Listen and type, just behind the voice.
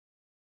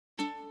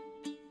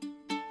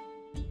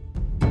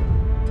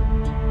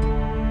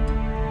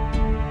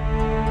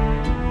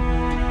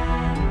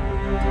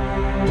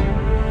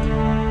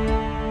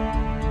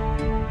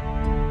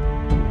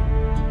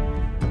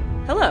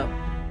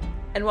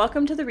and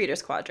welcome to the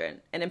Reader's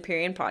Quadrant, an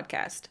Empyrean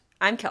podcast.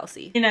 I'm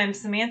Kelsey. And I'm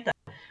Samantha.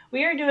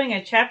 We are doing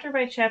a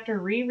chapter-by-chapter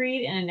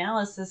reread and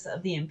analysis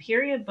of the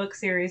Empyrea book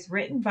series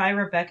written by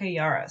Rebecca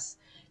Yarros.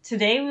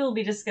 Today we will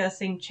be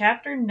discussing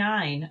Chapter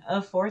 9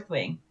 of Fourth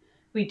Wing.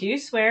 We do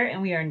swear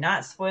and we are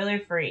not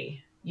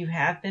spoiler-free. You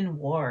have been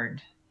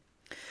warned.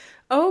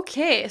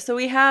 Okay, so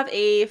we have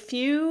a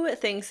few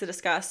things to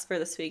discuss for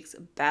this week's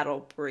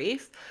battle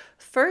brief.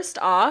 First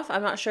off,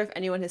 I'm not sure if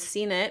anyone has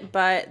seen it,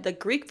 but the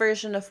Greek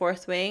version of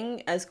Fourth Wing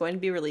is going to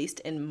be released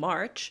in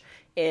March.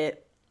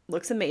 It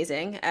looks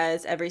amazing,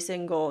 as every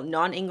single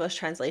non-English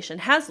translation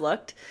has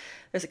looked.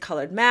 There's a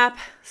colored map,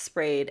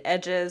 sprayed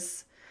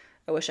edges.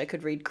 I wish I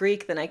could read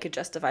Greek, then I could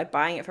justify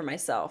buying it for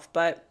myself,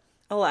 but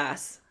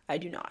alas, I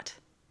do not.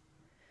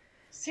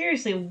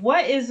 Seriously,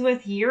 what is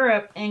with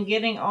Europe and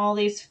getting all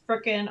these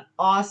freaking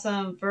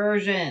awesome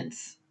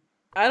versions?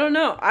 I don't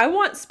know. I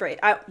want sprayed.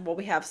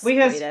 We have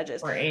sprayed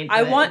edges.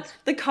 I want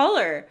the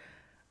color.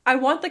 I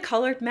want the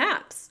colored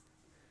maps.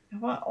 I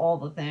want all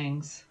the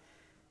things.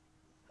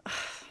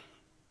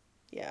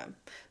 Yeah.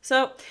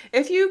 So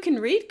if you can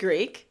read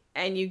Greek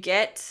and you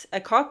get a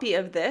copy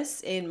of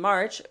this in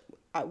March,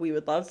 we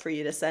would love for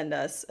you to send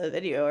us a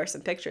video or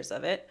some pictures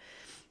of it.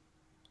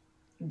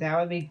 That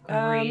would be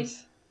great.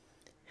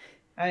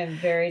 I am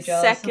very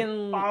jealous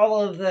of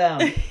all of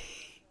them.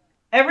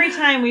 Every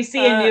time we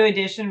see a new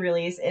edition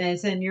release and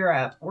it's in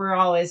Europe, we're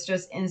always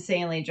just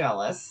insanely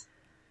jealous.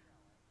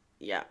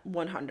 Yeah,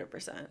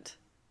 100%.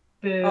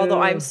 Boo.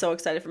 Although I'm so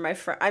excited for my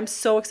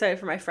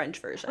French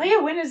version. Oh yeah,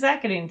 when is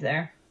that getting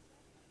there?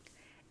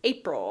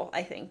 April,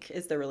 I think,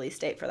 is the release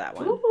date for that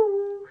one.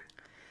 Ooh.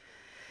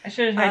 I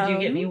should have had you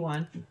get me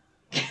one.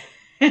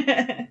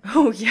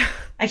 Oh yeah.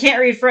 I can't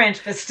read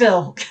French, but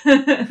still.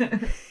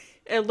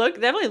 It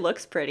definitely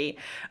looks pretty.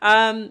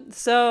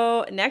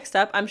 So next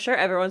up, I'm sure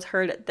everyone's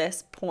heard at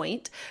this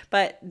point,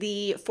 but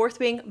the Fourth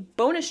Wing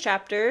bonus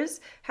chapters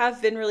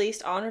have been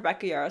released on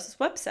Rebecca Yarros'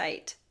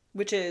 website,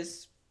 which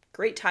is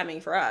great timing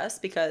for us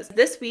because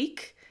this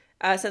week,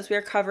 since we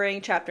are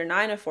covering Chapter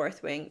 9 of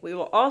Fourth Wing, we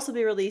will also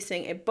be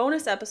releasing a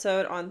bonus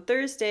episode on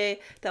Thursday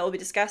that will be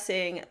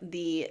discussing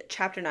the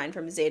Chapter 9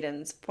 from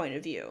Xaden's point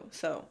of view.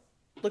 So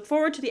look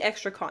forward to the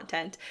extra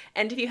content.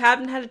 And if you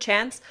haven't had a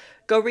chance,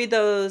 go read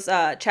those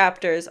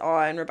chapters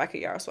on Rebecca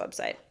Yarros'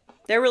 website.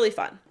 They're really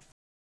fun.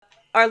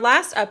 Our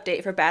last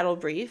update for Battle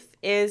Brief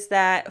is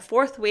that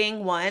Fourth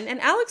Wing won an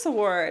Alex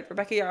Award.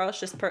 Rebecca Yarros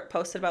just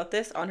posted about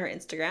this on her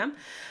Instagram.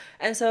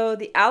 And so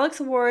the Alex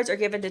Awards are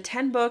given to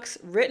 10 books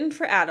written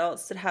for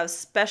adults that have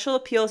special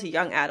appeal to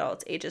young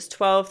adults, ages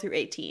 12 through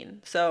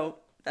 18. So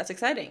that's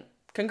exciting.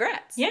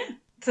 Congrats. Yeah,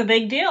 it's a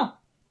big deal.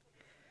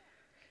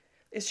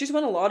 She's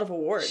won a lot of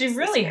awards. She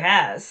really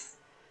has.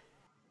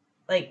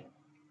 Like,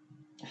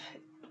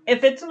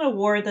 if it's an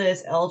award that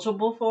is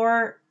eligible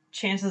for,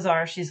 chances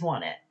are she's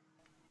won it.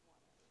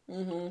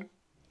 Mm-hmm.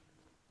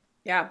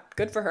 Yeah,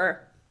 good for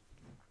her.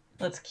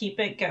 Let's keep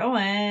it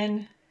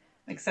going.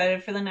 I'm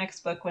excited for the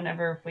next book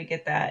whenever we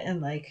get that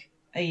in like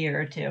a year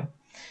or two.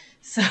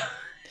 So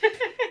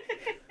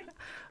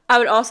I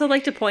would also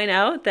like to point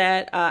out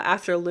that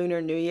after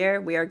Lunar New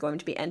Year, we are going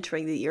to be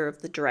entering the Year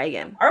of the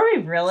Dragon. Are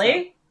we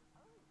really? So,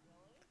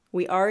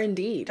 we are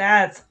indeed.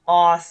 That's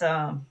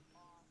awesome.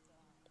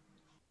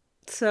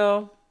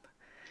 So,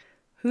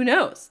 who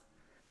knows?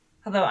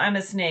 Although I'm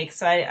a snake,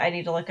 so I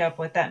need to look up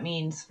what that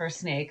means for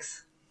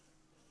snakes.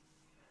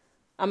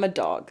 I'm a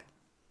dog.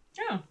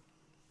 Oh.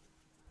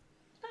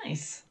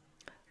 Nice.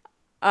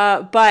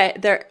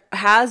 But there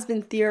has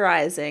been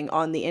theorizing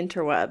on the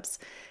interwebs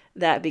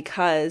that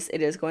because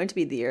it is going to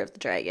be the Year of the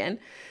Dragon,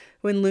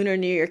 when Lunar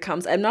New Year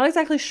comes, I'm not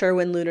exactly sure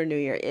when Lunar New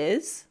Year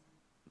is,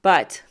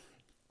 but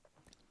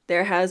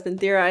there has been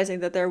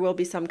theorizing that there will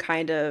be some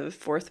kind of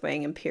Fourth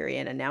Wing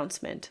Empyrean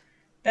announcement.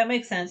 That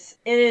makes sense.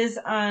 It is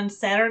on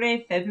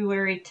Saturday,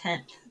 February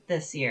 10th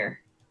this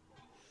year.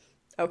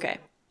 Okay.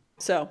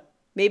 So,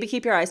 maybe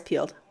keep your eyes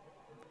peeled.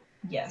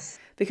 Yes.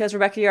 Because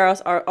Rebecca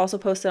Yarros also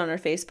posted on her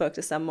Facebook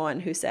to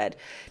someone who said,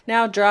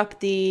 now drop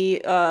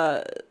the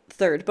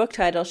third book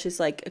title.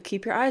 She's like,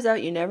 keep your eyes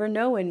out. You never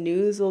know when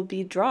news will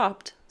be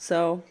dropped.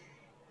 So.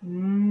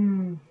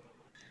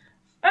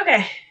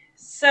 Okay.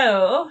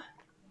 So,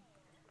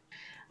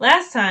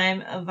 last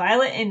time,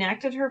 Violet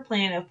enacted her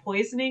plan of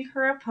poisoning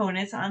her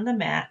opponents on the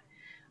mat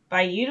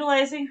by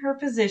utilizing her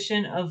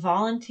position of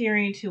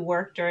volunteering to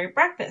work during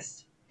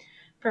breakfast.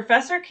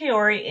 Professor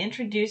Kaori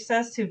introduced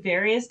us to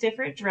various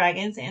different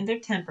dragons and their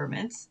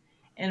temperaments,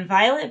 and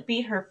Violet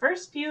beat her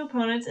first few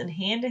opponents in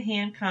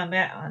hand-to-hand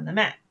combat on the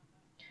mat.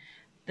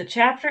 The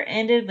chapter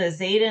ended with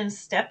Xaden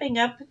stepping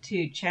up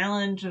to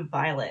challenge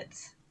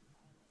Violet.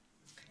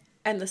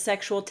 And the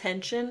sexual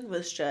tension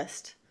was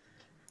just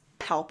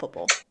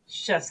palpable.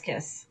 Chef's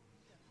kiss.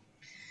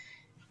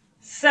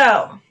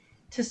 So,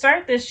 to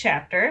start this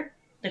chapter,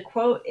 the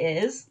quote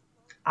is,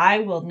 "I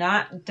will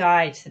not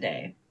die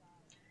today."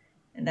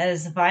 And that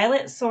is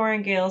Violet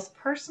Sorrengail's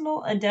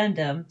personal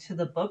addendum to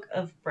the Book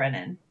of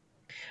Brennan.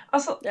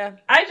 Also, yeah.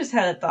 I just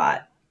had a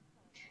thought.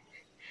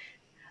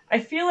 I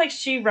feel like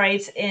she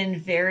writes in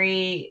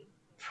very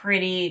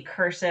pretty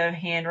cursive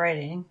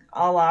handwriting,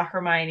 a la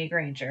Hermione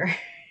Granger.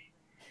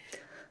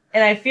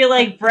 And I feel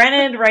like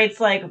Brennan writes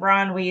like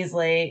Ron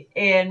Weasley,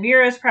 and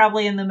Mira's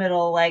probably in the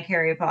middle like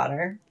Harry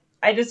Potter.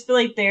 I just feel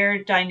like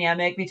their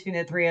dynamic between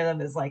the three of them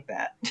is like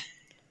that.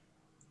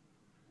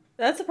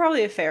 That's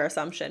probably a fair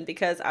assumption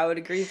because I would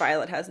agree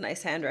Violet has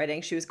nice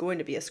handwriting. She was going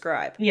to be a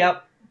scribe.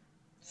 Yep.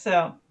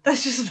 So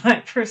that's just my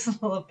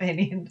personal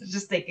opinion,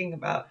 just thinking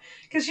about.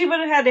 Because she would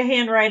have had to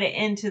handwrite it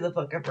into the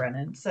Book of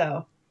Brennan.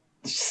 So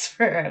just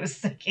where I was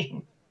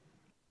thinking.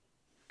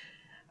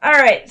 All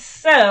right,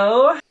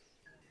 so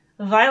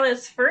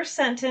Violet's first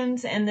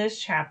sentence in this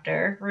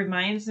chapter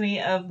reminds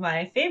me of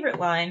my favorite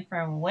line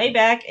from way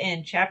back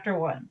in chapter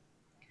 1.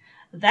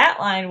 That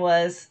line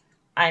was,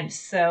 I'm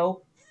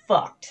so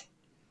fucked.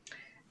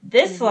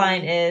 This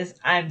line is,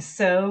 I'm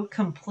so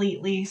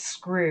completely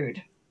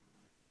screwed.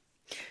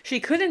 She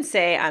couldn't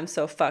say I'm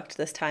so fucked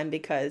this time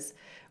because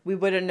we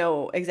wouldn't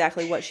know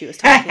exactly what she was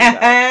talking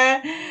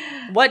about.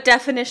 What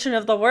definition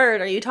of the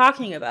word are you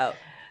talking about?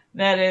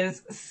 That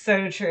is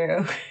so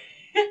true.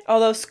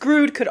 Although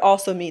screwed could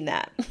also mean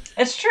that.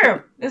 It's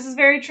true. This is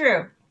very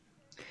true.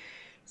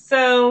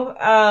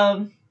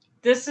 So,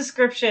 this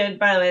description,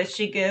 by the way,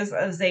 she gives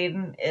of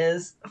Xaden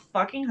is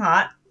fucking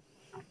hot.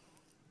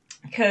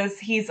 Because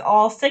he's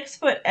all 6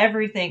 foot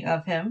everything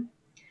of him.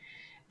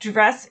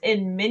 Dressed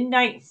in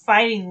midnight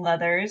fighting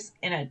leathers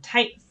and a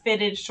tight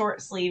fitted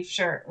short sleeve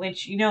shirt,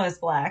 which you know is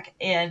black.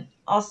 And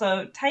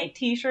also tight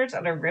t-shirts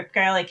on a ripped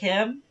guy like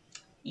him.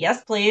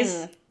 Yes,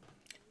 please.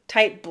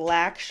 Tight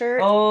black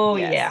shirt? Oh,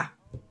 yes. Yeah.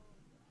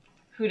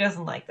 Who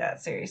doesn't like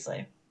that,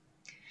 seriously?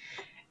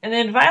 And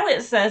then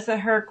Violet says that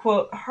her,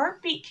 quote,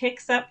 heartbeat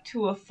kicks up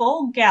to a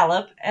full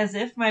gallop as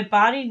if my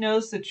body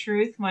knows the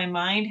truth my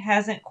mind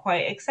hasn't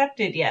quite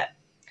accepted yet.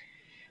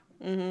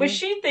 What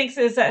she thinks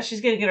is that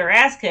she's going to get her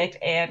ass kicked,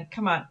 and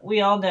come on,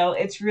 we all know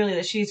it's really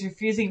that she's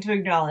refusing to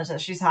acknowledge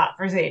that she's hot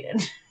for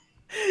Xaden.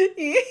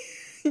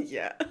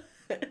 Yeah.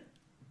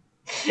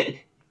 It's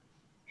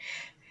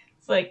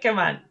like, come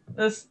on,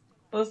 let's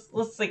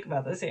think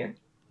about this here.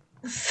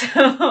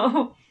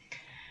 So,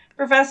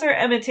 Professor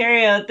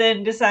Emiterio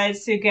then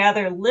decides to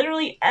gather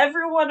literally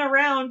everyone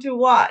around to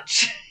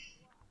watch.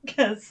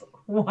 Because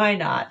why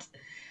not?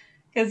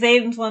 Because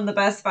Xaden's one of the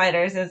best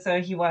fighters, and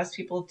so he wants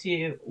people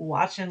to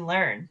watch and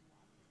learn.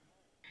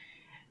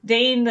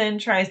 Dane then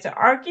tries to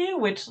argue,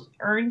 which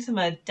earns him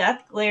a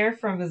death glare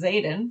from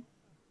Xaden.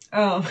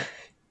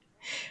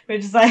 Which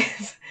is like,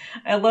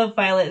 I love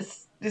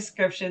Violet's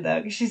description though,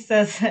 because she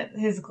says that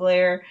his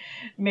glare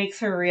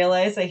makes her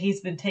realize that he's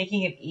been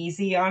taking it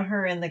easy on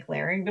her in the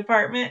glaring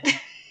department.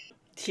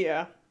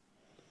 Yeah.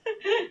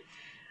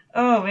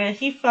 Oh man,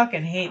 he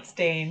fucking hates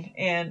Dane,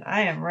 and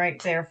I am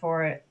right there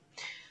for it.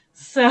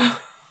 So,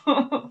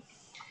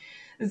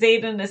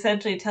 Xaden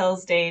essentially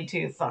tells Dane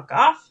to fuck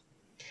off,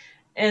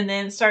 and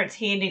then starts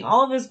handing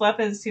all of his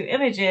weapons to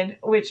Imogen,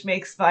 which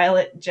makes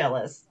Violet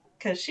jealous,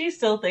 because she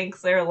still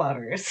thinks they're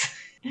lovers.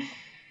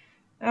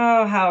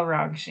 Oh, how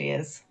wrong she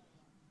is.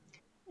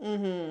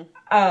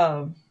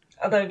 Although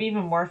it'd be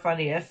even more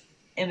funny if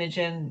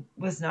Imogen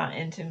was not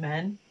into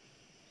men.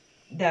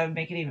 That would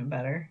make it even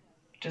better.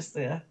 Just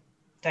the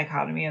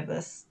dichotomy of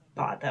this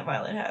thought that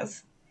Violet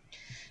has.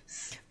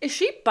 Is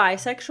she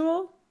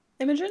bisexual,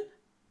 Imogen?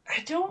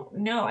 I don't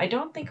know. I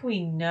don't think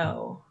we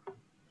know.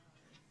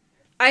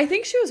 I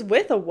think she was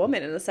with a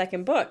woman in the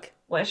second book.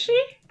 Was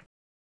she?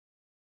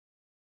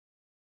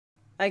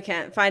 I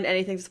can't find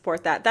anything to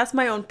support that. That's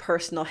my own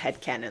personal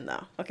headcanon,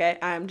 though, okay?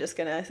 I'm just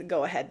going to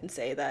go ahead and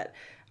say that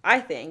I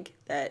think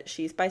that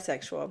she's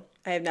bisexual.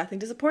 I have nothing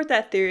to support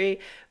that theory,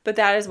 but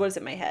that is what is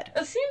in my head.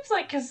 It seems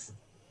like, because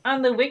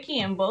on the wiki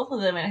in both of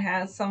them, it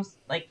has some,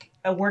 like,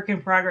 a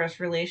work-in-progress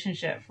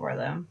relationship for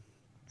them.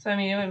 So, I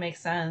mean, it would make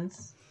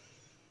sense.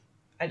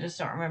 I just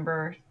don't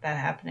remember that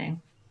happening.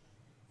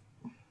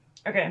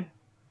 Okay.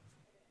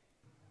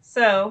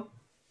 So,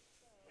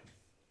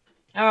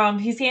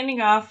 Xaden's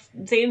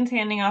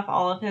handing off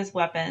all of his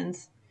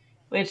weapons,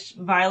 which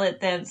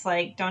Violet then's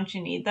like, don't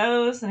you need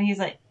those? And he's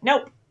like,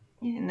 nope.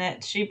 And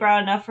that she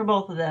brought enough for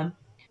both of them.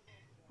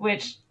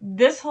 Which,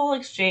 this whole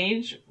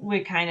exchange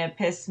would kind of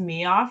piss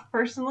me off,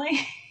 personally.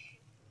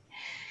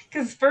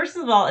 Because, first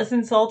of all, it's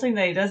insulting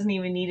that he doesn't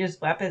even need his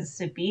weapons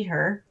to beat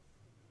her.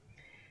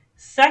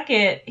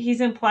 Second, he's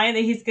implying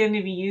that he's going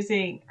to be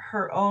using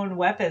her own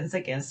weapons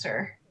against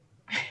her.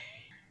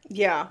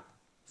 Yeah.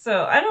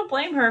 So, I don't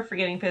blame her for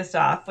getting pissed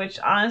off, which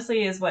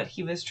honestly is what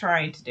he was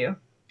trying to do.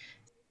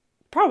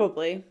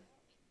 Probably.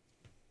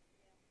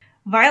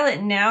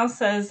 Violet now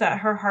says that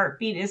her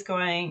heartbeat is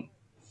going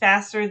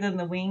faster than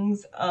the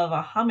wings of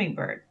a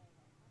hummingbird.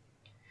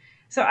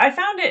 So I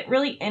found it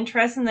really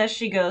interesting that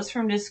she goes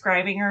from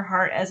describing her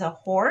heart as a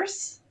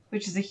horse,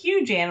 which is a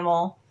huge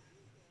animal,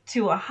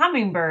 to a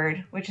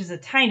hummingbird, which is a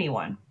tiny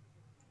one.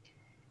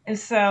 And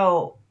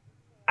so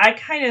I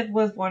kind of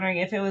was wondering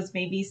if it was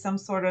maybe some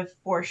sort of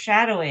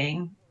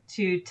foreshadowing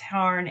to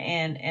Tarn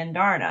and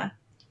Andarna,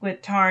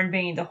 with Tarn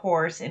being the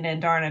horse and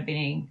Andarna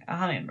being a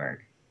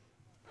hummingbird.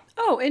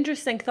 Oh,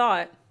 interesting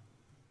thought.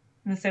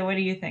 And so what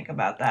do you think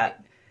about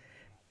that?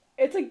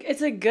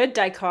 It's a good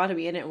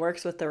dichotomy and it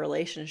works with the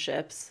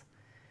relationships.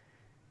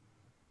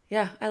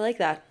 Yeah, I like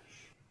that.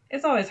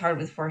 It's always hard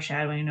with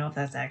foreshadowing to know if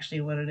that's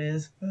actually what it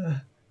is. Ugh.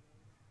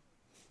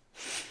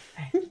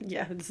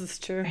 Yeah, this is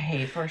I true.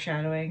 hate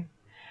foreshadowing.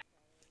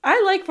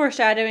 I like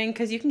foreshadowing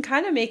because you can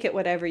kind of make it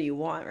whatever you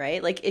want,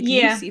 right? Like if you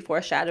Yeah, see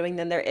foreshadowing,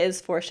 then there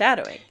is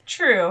foreshadowing.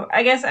 true.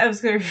 I guess I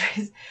was going to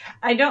rephrase.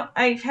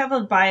 I have a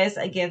bias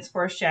against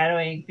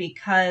foreshadowing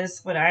because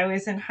when I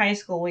was in high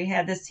school, we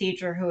had this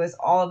teacher who was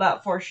all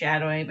about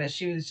foreshadowing, but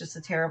she was just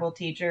a terrible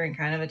teacher and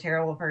kind of a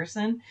terrible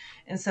person.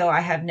 And so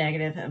I have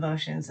negative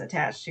emotions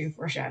attached to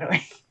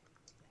foreshadowing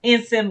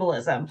and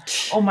symbolism.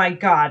 Oh my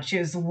God, she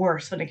was the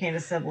worst when it came to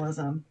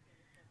symbolism.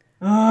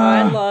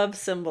 I Ugh. love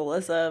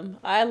symbolism.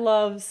 I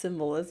love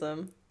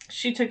symbolism.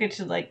 She took it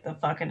to like the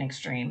fucking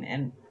extreme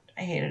and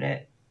I hated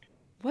it.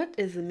 What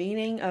is the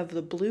meaning of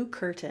the blue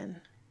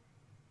curtain?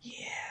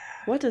 Yeah.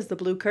 What does the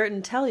blue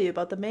curtain tell you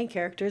about the main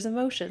character's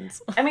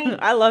emotions? I mean,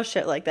 I love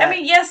shit like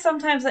that. yes,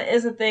 sometimes that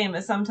is a thing,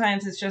 but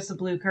sometimes it's just a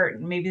blue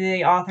curtain. Maybe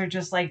the author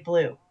just liked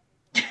blue.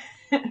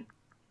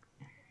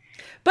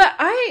 But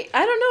I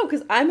don't know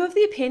because I'm of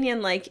the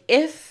opinion like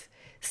if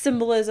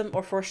symbolism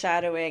or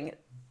foreshadowing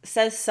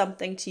says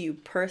something to you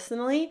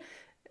personally,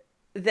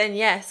 then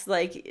yes,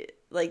 like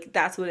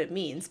that's what it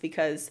means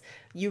because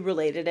you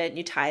related it and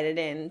you tied it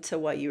in to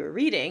what you were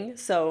reading.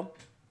 So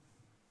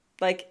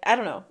like I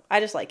don't know, I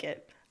just like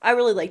it. I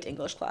really liked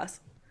English class.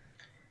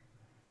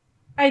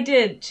 I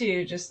did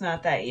too, just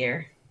not that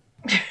year.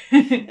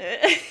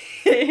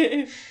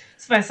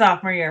 It's my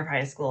sophomore year of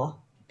high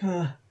school.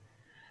 Ugh.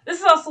 This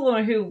is also the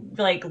one who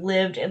like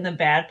lived in the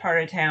bad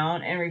part of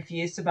town and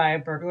refused to buy a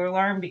burglar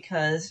alarm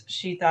because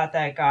she thought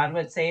that God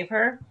would save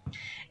her.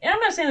 And I'm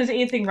not saying there's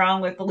anything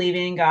wrong with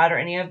believing in God or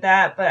any of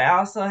that, but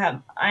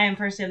I am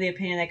personally of the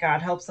opinion that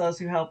God helps those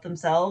who help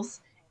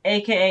themselves.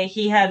 AKA,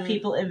 he had Mm,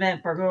 people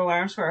invent burglar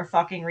alarms for a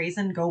fucking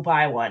reason. Go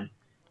buy one.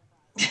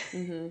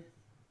 mm-hmm.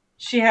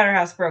 She had her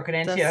house broken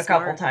into That's a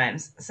couple smart.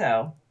 times.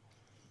 So,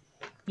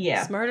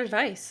 yeah. Smart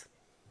advice.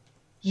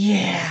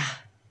 Yeah.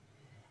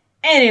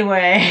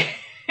 Anyway.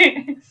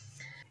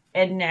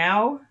 And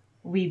now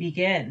we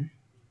begin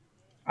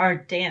our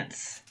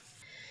dance.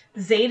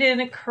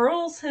 Xaden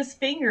curls his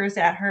fingers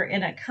at her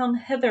in a come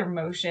hither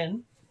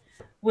motion,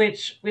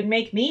 which would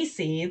make me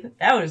seethe.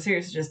 That would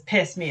seriously just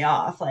piss me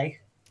off.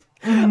 Like,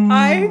 I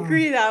mm,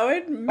 agree. That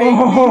would make me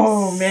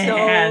oh man.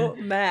 so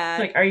mad.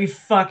 Like, are you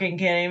fucking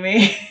kidding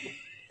me?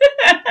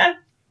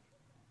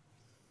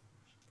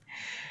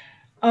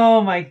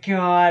 Oh my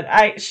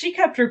god. She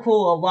kept her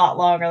cool a lot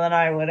longer than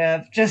I would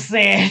have. Just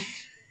saying.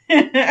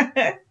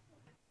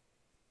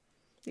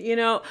 You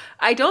know,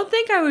 I don't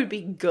think I would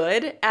be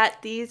good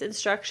at these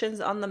instructions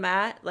on the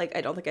mat. Like,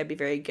 I don't think I'd be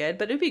very good,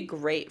 but it'd be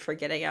great for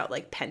getting out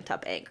like pent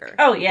up anger.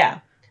 Oh yeah.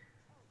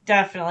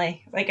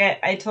 Definitely. Like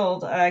I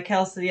told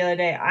Kelsey the other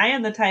day, I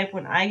am the type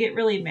when I get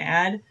really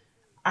mad,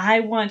 I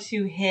want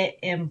to hit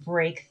and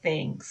break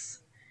things,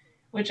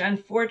 which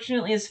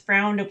unfortunately is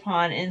frowned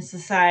upon in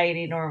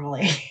society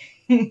normally.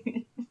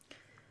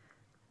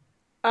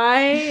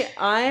 I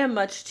am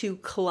much too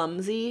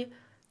clumsy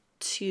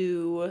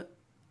to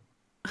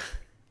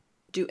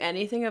do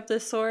anything of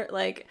this sort.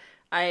 Like,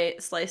 I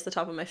sliced the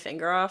top of my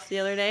finger off the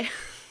other day.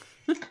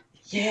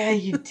 Yeah,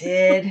 you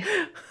did.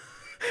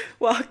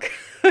 While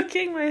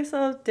cooking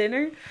myself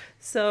dinner.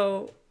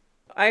 So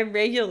I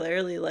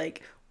regularly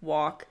like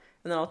walk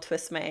and then I'll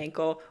twist my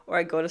ankle or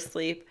I go to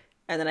sleep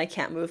and then I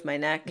can't move my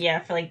neck. Yeah,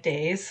 for like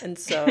days. And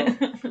so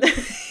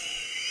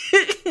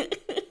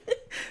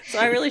so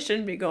I really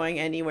shouldn't be going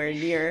anywhere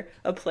near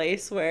a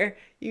place where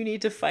you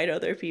need to fight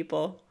other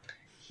people.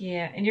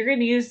 Yeah, and you're going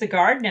to use the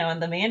guard now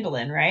and the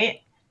mandolin,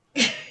 right?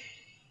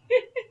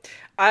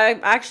 I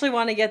actually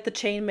want to get the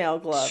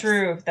chainmail gloves.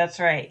 True, that's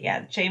right.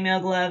 Yeah,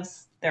 chainmail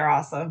gloves, they're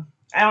awesome.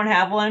 I don't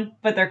have one,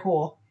 but they're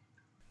cool.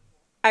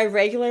 I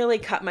regularly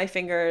cut my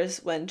fingers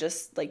when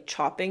just like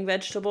chopping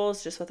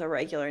vegetables just with a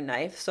regular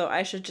knife. So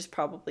I should just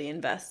probably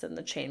invest in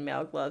the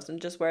chainmail gloves and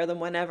just wear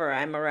them whenever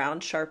I'm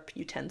around sharp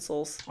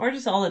utensils. Or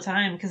just all the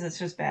time because it's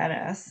just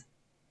badass.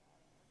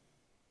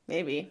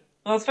 Maybe.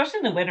 Well, especially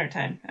in the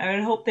wintertime. I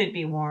would hope they'd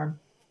be warm.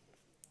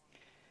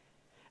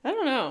 I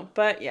don't know,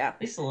 but yeah.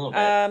 At least a little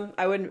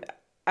bit.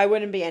 I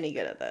wouldn't be any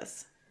good at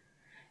this.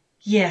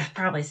 Yeah,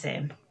 probably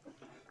same.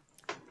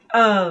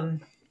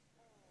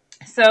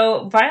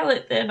 So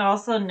Violet then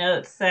also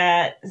notes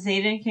that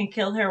Xaden can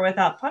kill her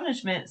without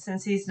punishment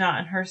since he's not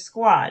in her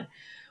squad,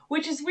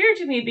 which is weird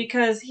to me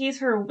because he's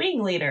her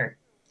wing leader.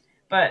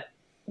 But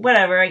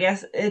whatever, I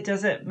guess it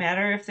doesn't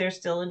matter if they're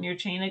still in your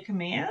chain of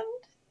command?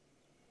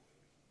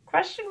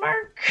 Question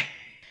mark?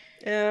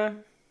 Yeah.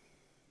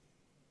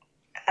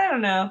 I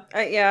don't know.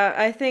 Yeah,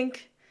 I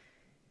think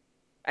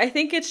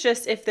it's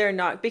just if they're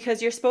not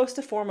because you're supposed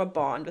to form a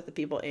bond with the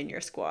people in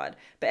your squad,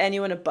 but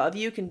anyone above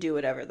you can do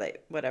whatever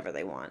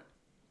they want.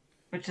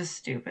 Which is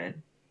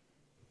stupid.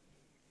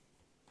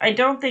 I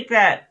don't think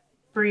that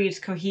breeds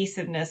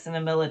cohesiveness in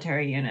a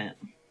military unit.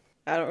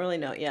 I don't really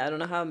know. Yeah, I don't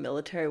know how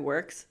military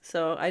works.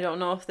 So I don't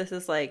know if this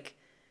is like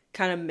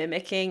kind of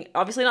mimicking,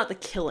 obviously not the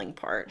killing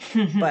part,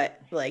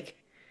 but like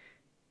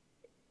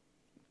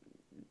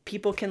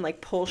people can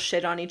like pull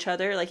shit on each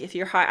other. Like if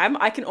you're high,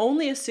 I can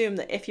only assume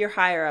that if you're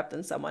higher up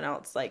than someone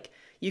else, like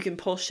you can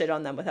pull shit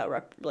on them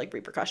without like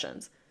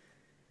repercussions.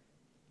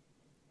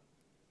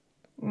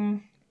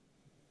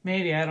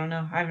 Maybe, I don't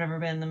know. I've never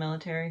been in the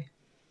military.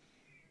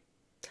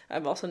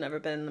 I've also never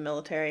been in the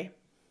military.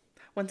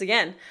 Once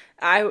again,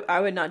 I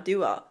would not do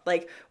well.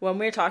 Like when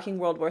we were talking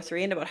World War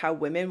III and about how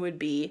women would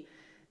be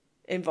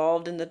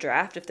involved in the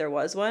draft if there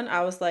was one,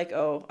 I was like,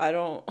 oh, I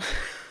don't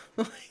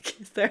like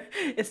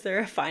is there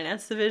a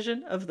finance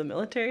division of the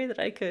military that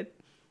I could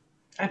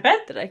I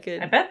bet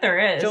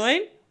there is.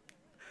 Join?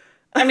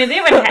 I mean,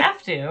 they would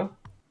have to.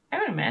 I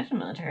would imagine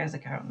military has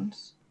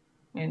accountants.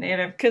 I mean, they'd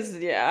have... Because,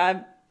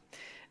 yeah,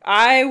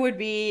 I would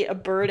be a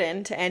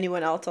burden to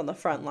anyone else on the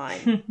front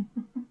line.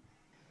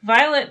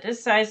 Violet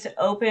decides to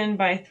open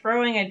by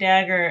throwing a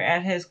dagger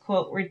at his,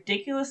 quote,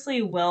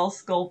 ridiculously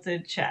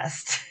well-sculpted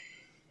chest.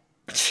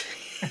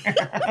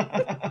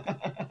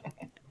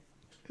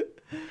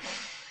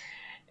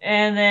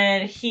 And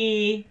then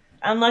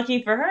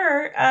unlucky for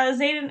her,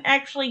 Xaden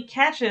actually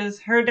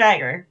catches her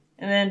dagger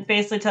and then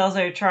basically tells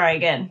her to try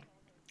again.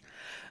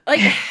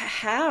 Like,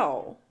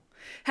 how?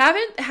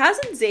 Hasn't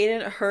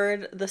Xaden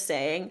heard the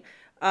saying,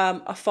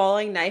 a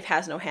falling knife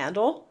has no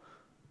handle?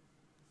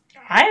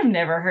 I have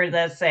never heard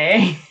that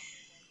saying.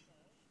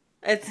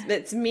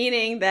 It's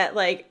meaning that,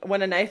 like,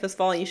 when a knife is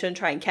falling, you shouldn't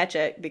try and catch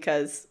it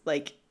because,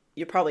 like,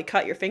 you probably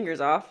cut your fingers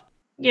off.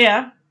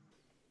 Yeah.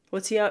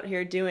 What's he out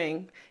here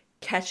doing?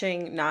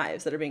 Catching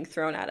knives that are being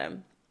thrown at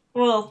him.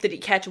 Well, did he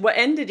catch? What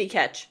end did he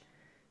catch?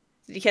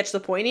 Did he catch the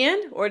pointy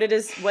end? Or did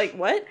his, like,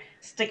 what?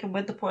 Stick him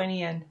with the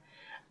pointy end.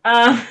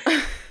 I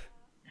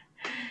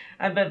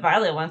bet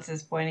Violet wants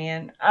his pointy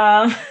end.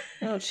 Oh,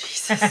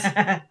 Jesus.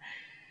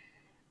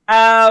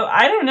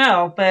 I don't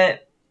know,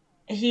 but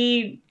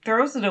he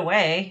throws it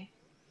away.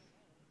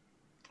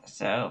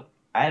 So,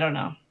 I don't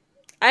know.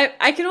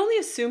 I can only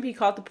assume he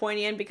caught the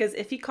pointy end because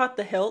if he caught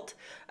the hilt,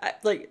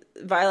 like,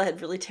 Violet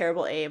had really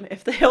terrible aim.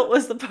 If the hilt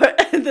was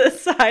the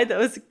side that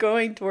was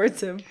going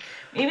towards him.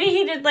 Maybe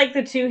he did, like,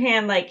 the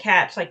two-hand, like,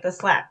 catch, like the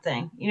slap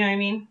thing. You know what I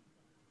mean?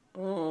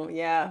 Oh,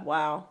 yeah.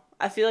 Wow.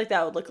 I feel like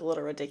that would look a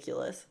little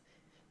ridiculous.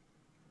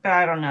 But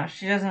I don't know.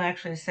 She doesn't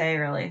actually say,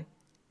 really.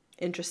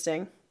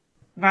 Interesting.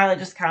 Violet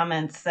just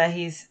comments that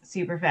he's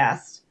super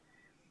fast.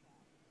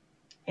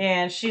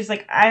 And she's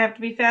like, I have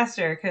to be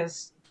faster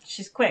because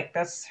she's quick.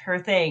 That's her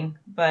thing.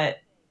 But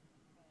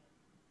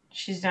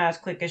she's not as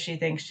quick as she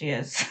thinks she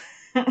is.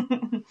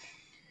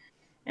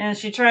 And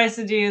she tries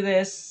to do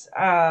this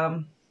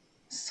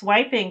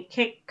swiping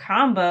kick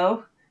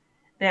combo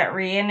that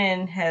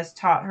Rhiannon has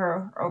taught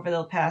her over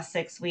the past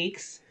 6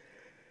 weeks,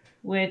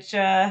 which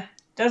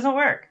doesn't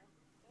work.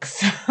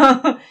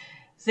 So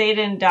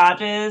Xaden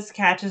dodges,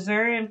 catches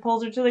her, and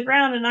pulls her to the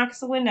ground and knocks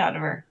the wind out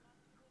of her.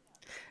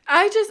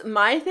 I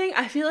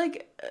feel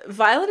like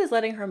Violet is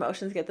letting her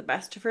emotions get the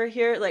best of her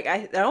here. Like,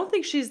 I don't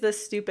think she's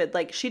this stupid.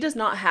 Like, she does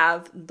not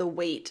have the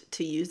weight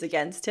to use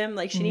against him.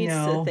 Like, she needs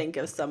to think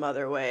of some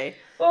other way.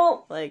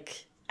 Well,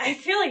 like, I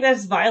feel like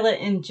that's Violet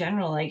in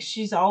general. Like,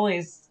 she's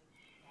always,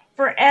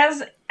 for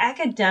as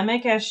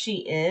academic as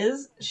she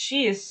is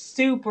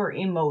super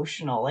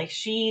emotional. Like,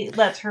 she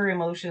lets her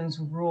emotions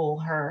rule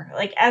her.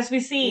 Like, as we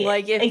see,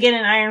 like, again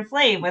in Iron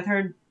Flame with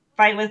her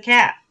fight with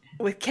Kat.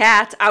 With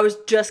Kat, I was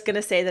just going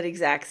to say that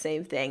exact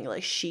same thing.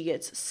 Like, she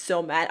gets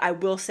so mad. I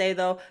will say,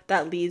 though,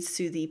 that leads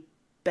to the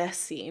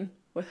best scene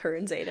with her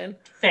and Xaden.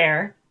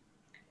 Fair.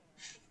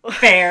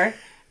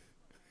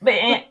 But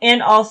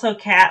and also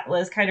Kat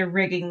was kind of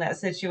rigging that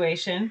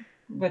situation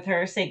with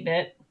her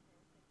signet.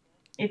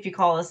 If you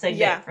call it a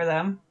signet for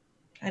them.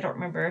 I don't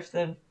remember if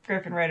the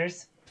Griffin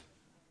writers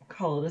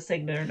call it a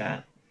signet or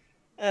not.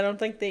 I don't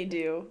think they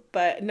do.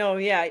 But, no,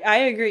 yeah, I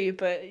agree.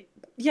 But,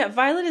 yeah,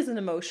 Violet is an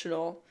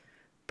emotional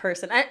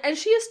person, and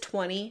she is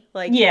 20.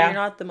 Like, you're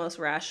not the most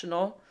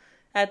rational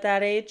at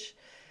that age,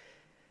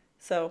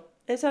 so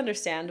it's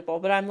understandable.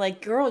 But I'm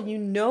like, girl, you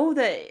know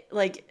that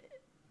like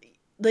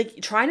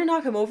trying to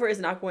knock him over is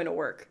not going to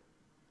work.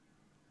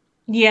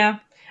 Yeah,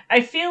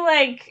 I feel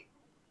like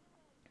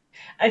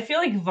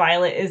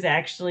Violet is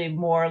actually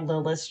more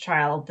Lilith's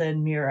child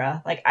than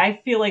Mira. Like,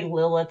 I feel like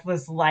Lilith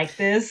was like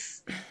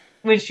this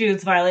when she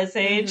was Violet's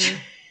age.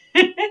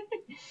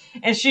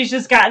 And she's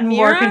just gotten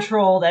more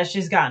controlled as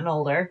she's gotten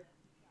older.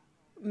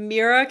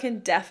 Mira can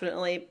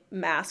definitely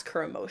mask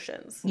her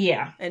emotions.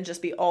 Yeah. And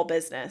just be all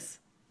business.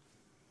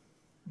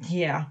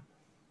 Yeah.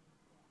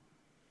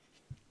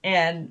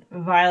 And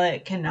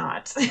Violet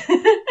cannot.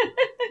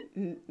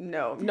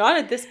 No, not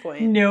at this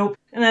point. Nope.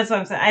 And that's what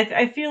I'm saying.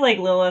 I feel like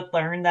Lilith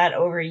learned that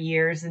over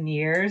years and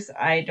years.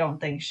 I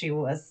think she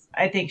was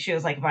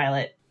like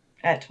Violet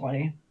at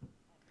 20.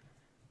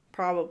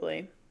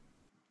 Probably.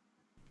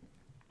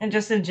 And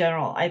just in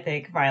general, I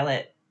think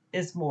Violet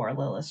is more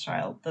Lilith's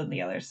child than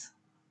the others.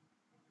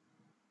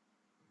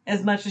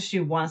 As much as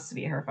she wants to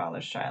be her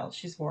father's child,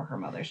 she's more her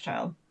mother's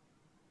child.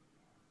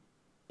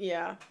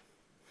 Yeah.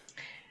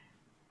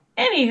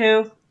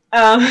 Anywho,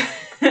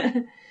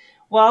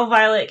 While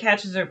Violet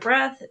catches her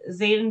breath,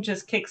 Xaden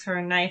just kicks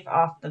her knife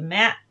off the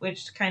mat,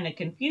 which kind of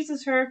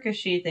confuses her because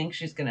she thinks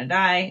she's going to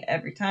die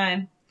every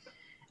time.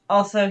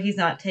 Also, he's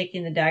not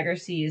taking the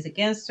daggers to use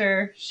against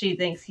her. She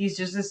thinks he's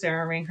just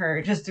disarming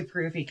her just to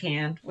prove he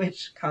can,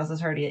 which causes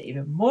her to get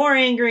even more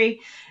angry.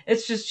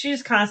 It's just, she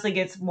just constantly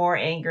gets more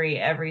angry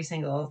every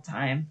single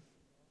time,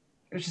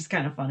 which is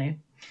kind of funny.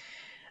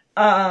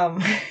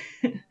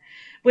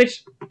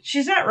 Which,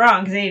 she's not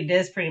wrong, because Xaden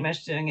is pretty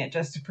much doing it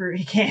just to prove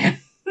he can.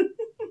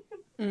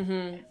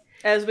 Mm-hmm.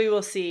 As we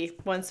will see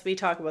once we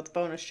talk about the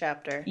bonus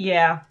chapter.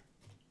 Yeah.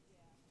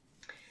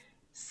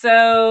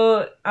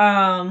 So,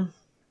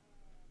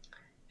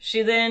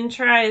 she then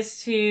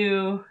tries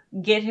to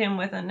get him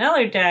with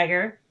another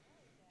dagger.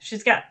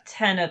 She's got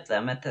 10 of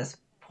them at this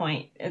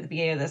point, at the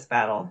beginning of this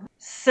battle.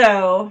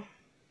 So,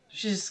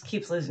 she just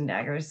keeps losing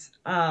daggers.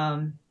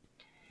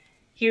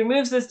 He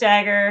removes this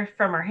dagger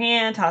from her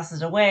hand,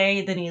 tosses it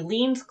away, then he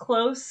leans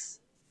close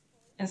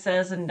and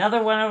says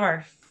another one of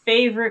our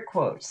favorite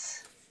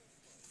quotes.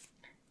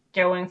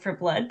 Going for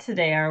blood,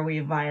 today are we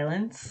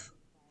violence?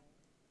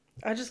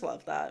 I just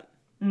love that.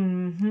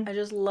 Mm-hmm. I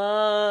just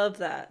love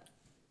that.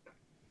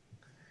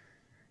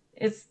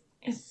 It's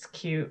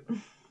cute.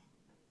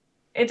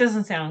 It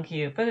doesn't sound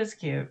cute, but it's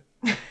cute.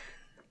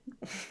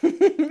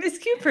 It's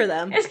cute for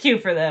them. It's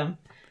cute for them.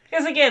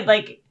 Because again,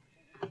 like,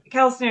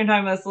 Kelsey and I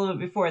were talking about this a little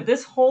bit before,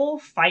 this whole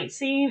fight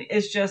scene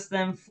is just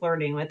them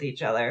flirting with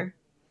each other.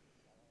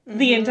 Mm-hmm.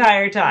 The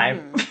entire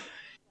time.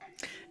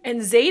 Mm-hmm.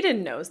 And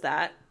Xaden knows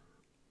that.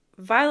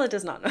 Violet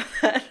does not know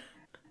that.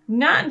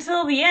 Not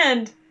until the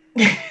end.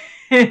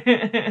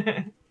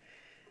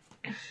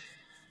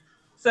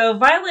 So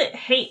Violet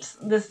hates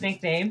this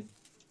nickname,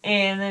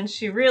 and then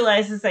she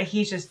realizes that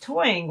he's just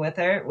toying with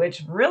her,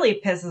 which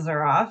really pisses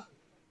her off.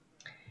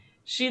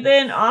 He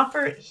then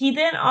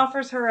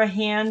offers her a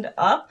hand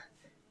up,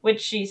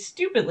 which she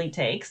stupidly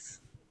takes.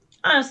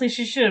 Honestly,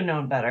 she should have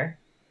known better.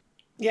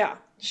 Yeah.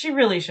 She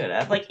really should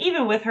have. Like,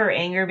 even with her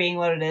anger being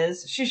what it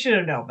is, she should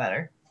have known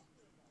better.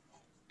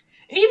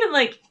 And even,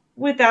 like,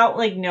 without,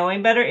 like,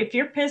 knowing better, if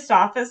you're pissed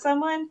off at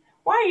someone,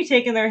 why are you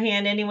taking their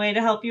hand anyway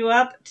to help you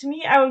up? To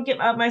me, I would get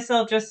up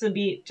myself just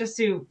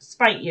to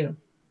spite you.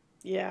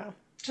 Yeah.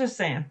 Just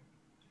saying.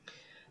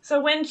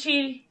 So when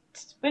she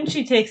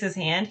takes his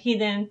hand, he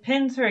then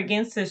pins her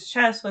against his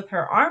chest with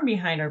her arm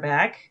behind her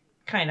back,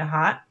 kind of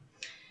hot,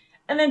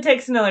 and then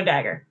takes another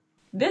dagger.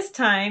 This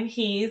time,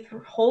 he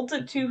holds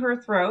it to her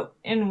throat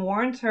and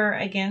warns her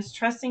against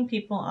trusting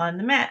people on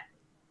the mat.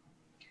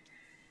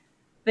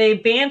 They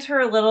banter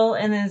a little,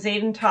 and then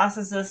Xaden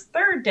tosses this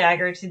third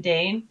dagger to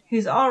Dain,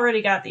 who's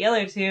already got the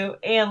other two,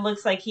 and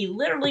looks like he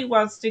literally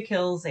wants to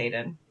kill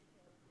Xaden.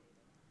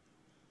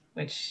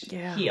 Which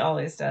he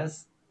always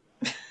does.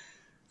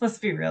 Let's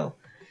be real.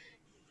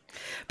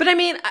 But I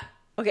mean,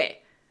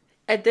 okay,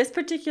 at this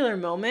particular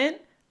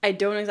moment, I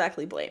don't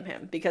exactly blame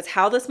him, because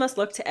how this must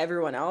look to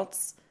everyone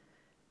else,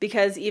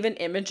 because even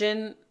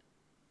Imogen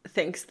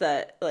thinks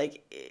that,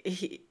 like,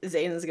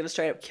 Xaden is going to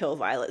straight up kill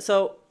Violet.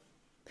 So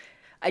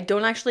I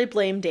don't actually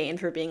blame Dain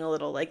for being a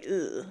little, like,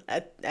 ugh,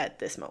 at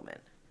this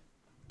moment.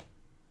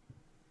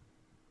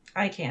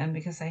 I can,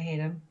 because I hate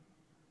him.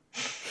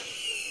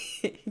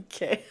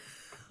 Okay.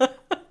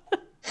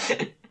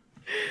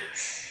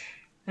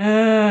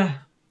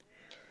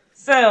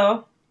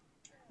 So,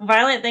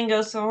 Violet then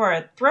goes for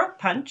a throat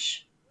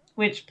punch,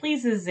 which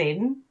pleases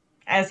Xaden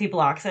as he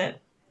blocks it,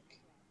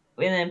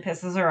 and then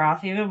pisses her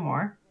off even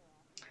more.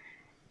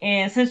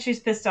 And since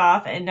she's pissed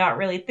off and not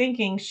really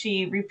thinking,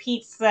 she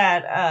repeats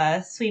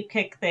that sweep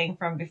kick thing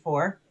from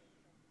before,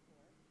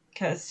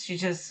 because she's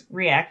just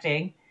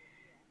reacting.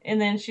 And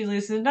then she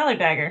loses another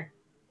dagger.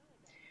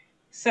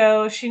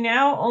 So she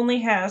now only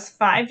has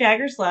 5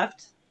 daggers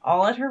left,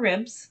 all at her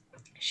ribs.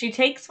 She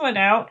takes one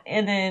out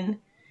and then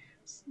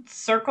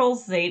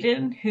circles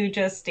Xaden, who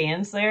just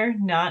stands there,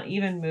 not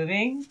even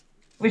moving,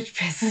 which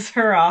pisses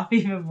her off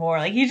even more.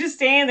 Like, he's just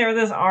standing there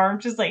with his arm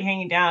just, like,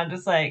 hanging down,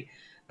 just like,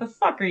 the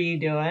fuck are you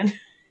doing?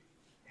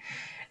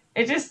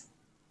 It just...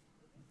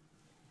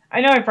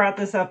 I know I brought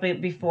this up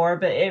before,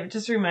 but it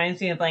just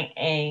reminds me of, like,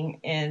 Aang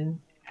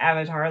in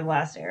Avatar: The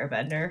Last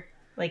Airbender.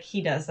 Like,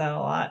 he does that a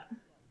lot.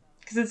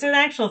 Because it's an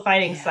actual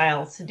fighting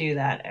style to do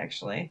that,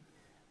 actually.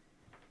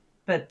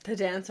 But to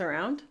dance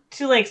around?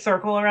 To, like,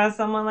 circle around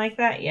someone like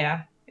that,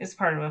 yeah. It's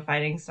part of a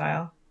fighting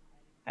style.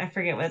 I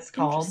forget what it's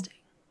called. Interesting.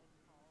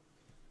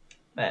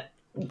 But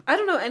I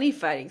don't know any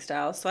fighting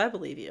styles, so I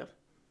believe you.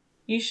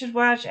 You should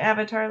watch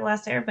Avatar: The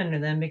Last Airbender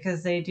then,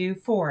 because they do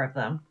 4 of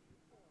them.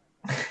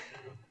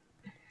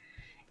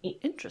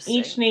 Interesting.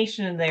 Each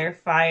nation in there,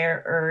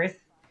 fire, earth,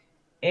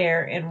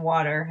 air, and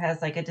water,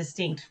 has like a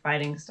distinct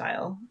fighting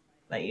style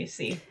that you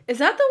see. Is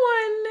that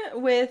the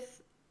one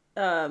with,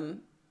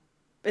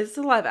 is this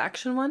a live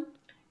action one?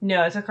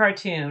 No, it's a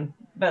cartoon,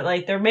 but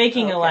like they're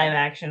making a live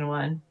action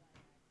one.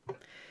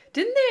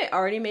 Didn't they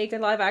already make a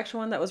live action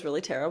one that was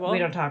really terrible? We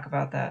don't talk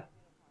about that.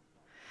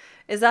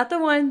 Is that the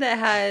one that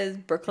has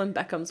Brooklyn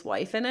Beckham's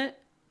wife in it?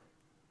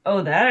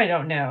 Oh, that I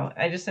don't know.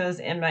 I just know it's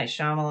M. Night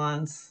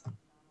Shyamalan's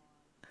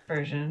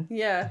version.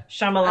 Yeah. I'm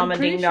Shamalama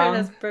pretty Ding sure Dong.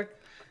 it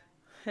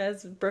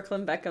has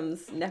Brooklyn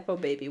Beckham's Nepo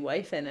baby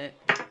wife in it.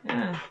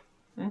 Oh,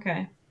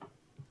 okay.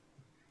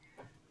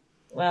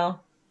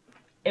 Well,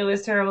 it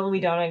was terrible. We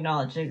don't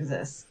acknowledge it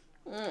exists.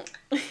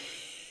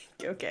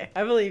 Okay,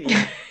 I believe you.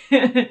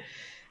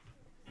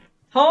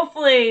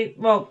 Hopefully,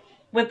 well,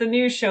 with the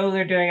new show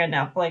they're doing on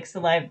Netflix,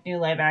 the new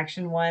live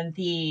action one,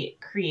 the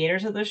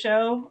creators of the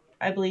show,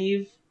 I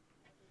believe,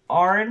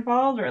 are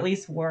involved, or at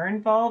least were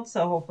involved.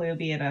 So hopefully it'll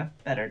be in a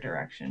better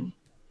direction.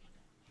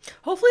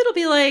 Hopefully it'll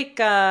be like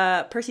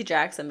Percy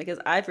Jackson, because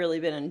I've really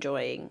been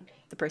enjoying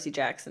the Percy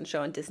Jackson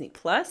show on Disney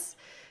Plus,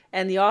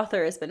 and the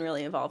author has been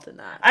really involved in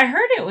that. I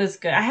heard it was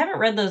good. I haven't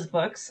read those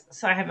books,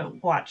 so I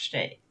haven't watched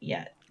it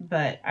yet.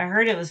 But I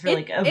heard it was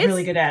really a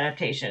really good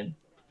adaptation.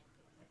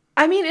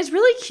 I mean, it's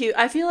really cute.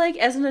 I feel like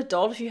as an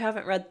adult, if you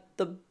haven't read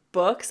the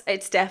books,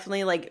 it's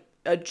definitely like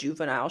a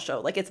juvenile show.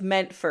 Like it's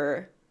meant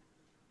for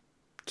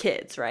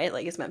kids, right?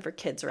 Like it's meant for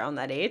kids around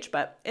that age,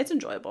 but it's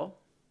enjoyable.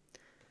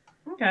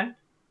 Okay.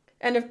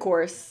 And of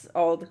course,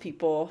 all the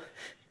people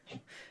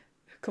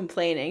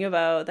complaining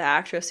about the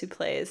actress who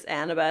plays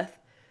Annabeth.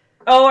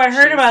 Oh, I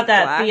heard about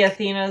that. Black. The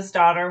Athena's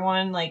daughter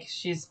one. Like,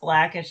 she's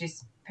black and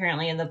she's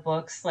apparently in the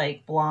books,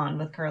 like, blonde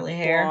with curly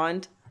hair.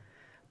 Blonde.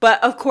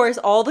 But of course,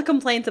 all the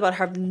complaints about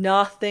her have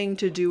nothing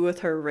to do with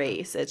her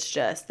race. It's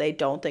just they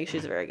don't think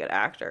she's a very good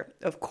actor.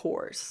 Of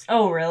course.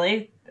 Oh,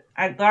 really?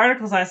 The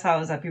articles I saw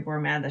was that people were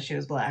mad that she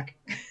was black.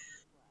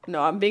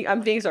 No, I'm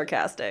being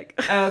sarcastic.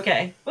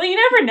 Okay. Well, you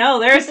never know.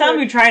 There are some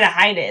who try to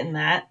hide it in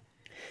that.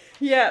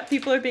 Yeah,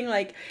 people are being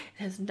like, it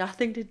has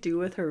nothing to do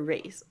with her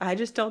race. I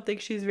just don't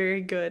think she's very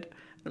good.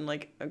 I'm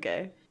like,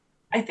 okay.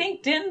 I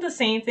think, didn't the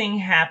same thing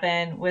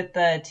happen with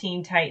the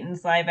Teen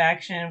Titans live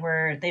action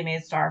where they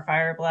made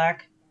Starfire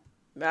black?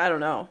 I don't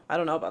know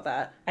about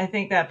that. I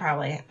think that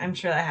I'm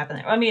sure that happened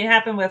there. I mean, it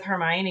happened with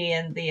Hermione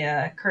and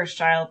the Cursed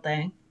Child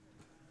thing.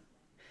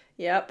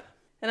 Yep.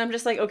 And I'm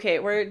just like, okay,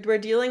 we're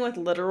dealing with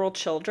literal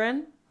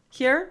children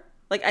here.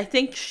 Like, I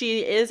think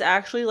she is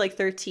actually like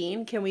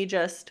 13. Can we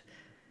just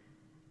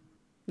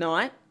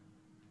not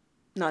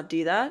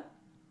do that?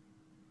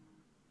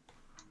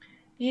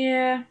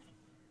 Yeah.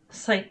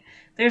 It's like,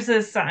 there's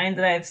this sign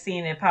that I've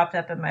seen. It popped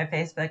up in my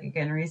Facebook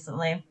again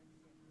recently.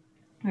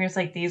 Where it's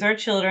like, these are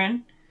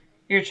children.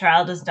 Your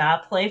child does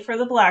not play for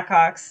the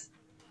Blackhawks.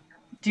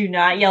 Do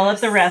not yell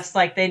at the refs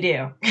like they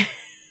do.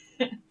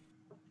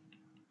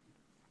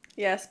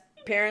 Yes,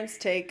 parents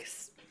take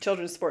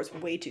children's sports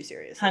way too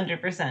seriously.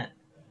 100%.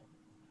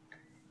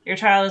 Your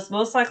child is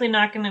most likely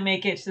not going to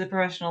make it to the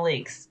professional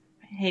leagues.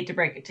 I hate to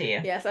break it to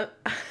you. Yes,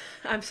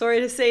 I'm sorry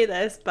to say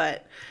this,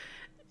 but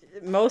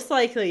most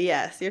likely,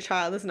 yes, your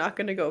child is not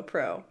going to go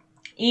pro.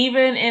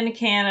 Even in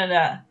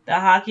Canada, the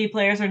hockey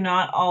players are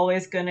not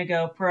always going to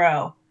go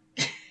pro.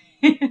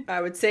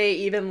 I would say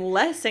even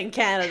less in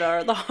Canada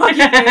are the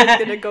hockey players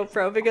going to go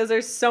pro, because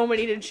there's so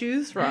many to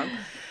choose from.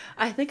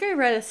 I think I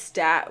read a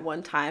stat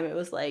one time. It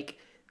was like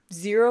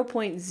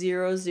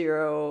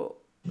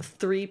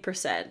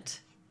 0.003%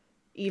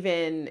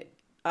 even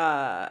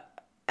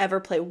ever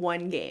play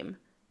one game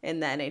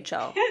in the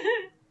NHL.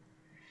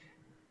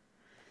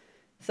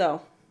 So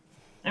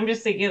I'm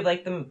just thinking of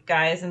like the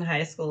guys in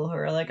high school who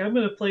are like, I'm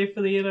going to play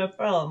for the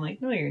NFL. I'm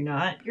like, no, you're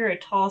not. You're a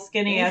tall,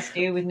 skinny ass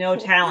dude with no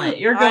talent.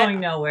 You're going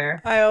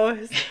nowhere. I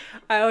always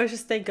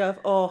just think of,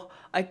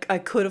 I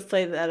could have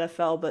played the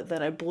NFL, but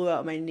then I blew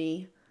out my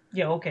knee.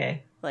 Yeah,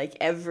 okay. Like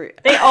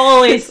they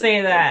always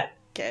say that.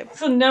 Okay. It's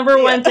the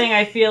number one thing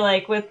I feel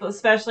like with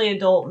especially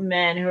adult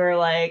men who are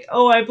like,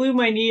 oh, I blew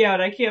my knee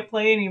out. I can't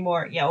play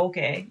anymore. Yeah,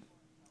 okay.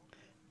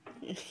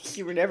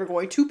 You were never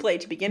going to play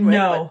to begin with,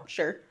 but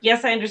sure.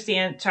 Yes, I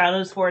understand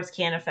childhood sports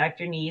can affect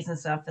your knees and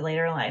stuff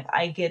later in life.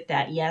 I get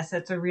that. Yes,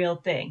 that's a real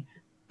thing.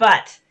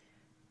 But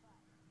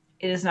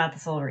it is not the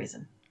sole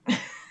reason.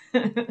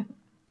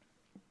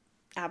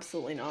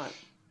 Absolutely not.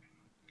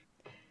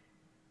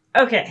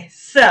 Okay,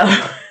 so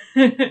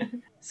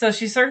so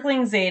she's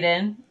circling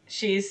Xaden.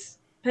 She's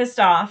pissed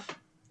off.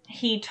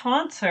 He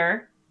taunts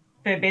her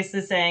by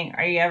basically saying,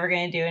 are you ever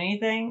going to do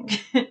anything?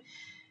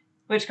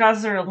 Which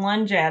causes her to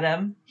lunge at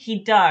him. He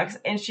ducks,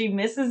 and she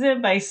misses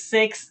him by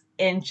 6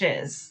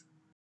 inches.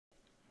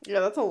 Yeah,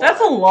 that's a lot. That's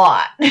a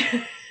lot.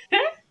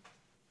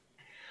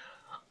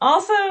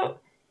 Also,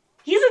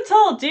 he's a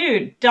tall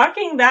dude.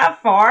 Ducking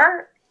that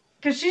far?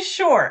 Because she's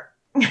short.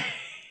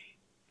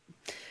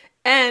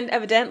 And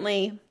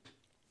evidently,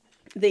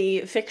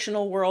 the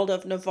fictional world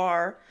of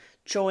Navarre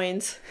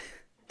joins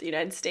the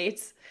United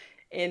States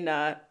in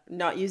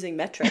not using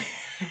metric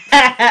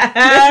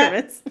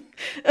measurements.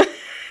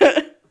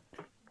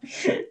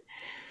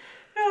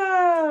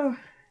 Oh.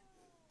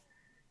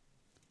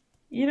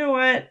 You know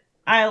what?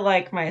 I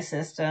like my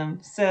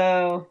system,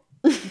 so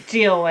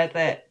deal with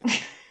it.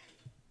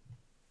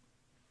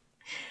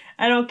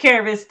 I don't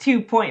care if it's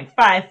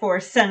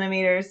 2.54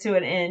 centimeters to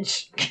an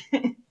inch.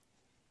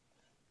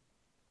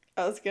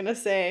 I was gonna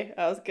say.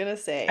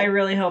 I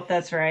really hope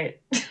that's right.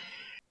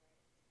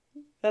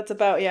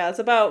 It's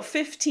about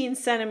 15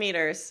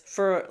 centimeters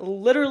for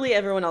literally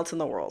everyone else in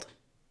the world.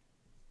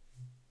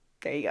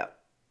 There you go.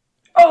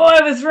 Oh,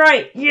 I was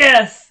right.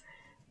 Yes.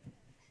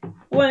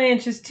 1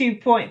 inch is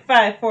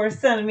 2.54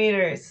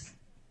 centimeters.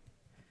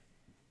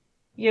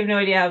 You have no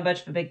idea how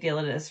much of a big deal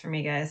it is for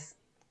me, guys.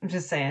 I'm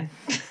just saying.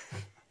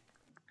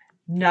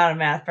 Not a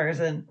math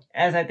person,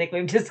 as I think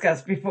we've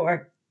discussed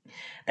before.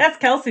 That's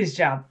Kelsey's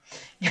job.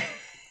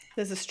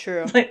 This is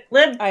true.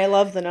 Lit- I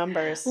love the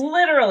numbers.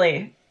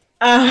 Literally.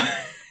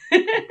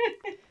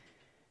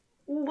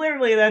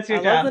 Literally, that's your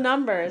I job. love the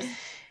numbers.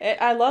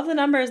 I love the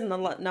numbers, and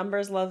the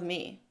numbers love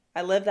me.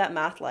 I live that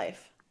math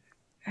life.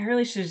 I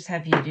really should just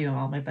have you do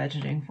all my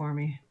budgeting for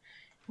me.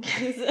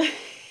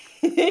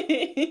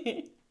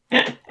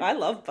 I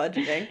love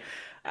budgeting.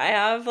 I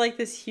have like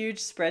this huge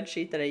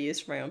spreadsheet that I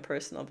use for my own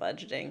personal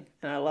budgeting,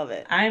 and I love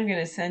it. I'm going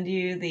to send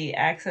you the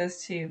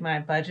access to my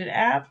budget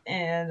app,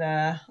 and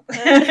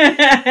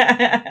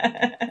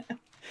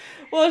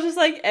well, it's just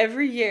like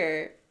every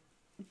year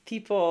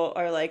people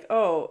are like,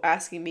 oh,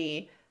 asking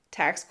me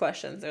tax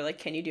questions. They're like,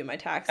 can you do my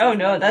taxes? Oh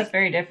no, that's like,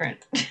 very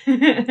different.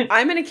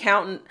 I'm an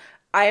accountant.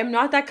 I am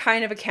not that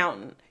kind of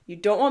accountant. You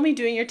don't want me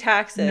doing your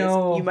taxes.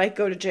 No. You might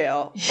go to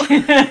jail.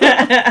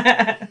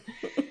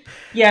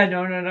 Yeah,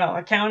 no.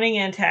 Accounting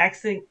and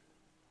taxing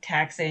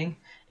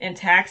and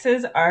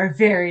taxes are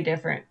very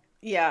different.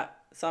 Yeah.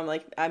 So I'm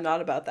like, I'm not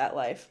about that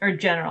life. Or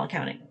general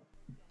accounting.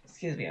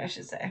 Excuse me, I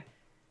should say.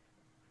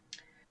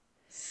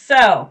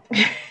 So,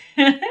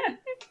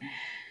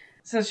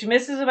 so she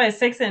misses it by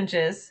 6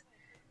 inches.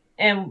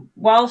 And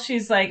while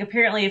she's like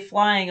apparently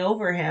flying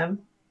over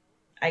him,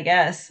 I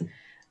guess,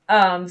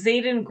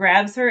 Xaden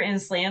grabs her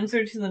and slams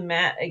her to the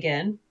mat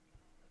again.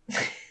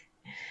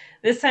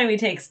 This time he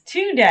takes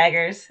 2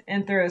 daggers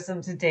and throws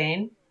them to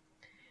Dain.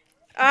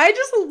 I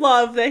just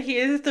love that he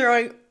is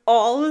throwing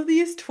all of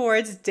these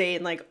towards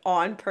Dain, like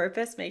on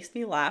purpose. Makes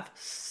me laugh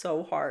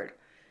so hard.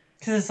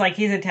 Because it's like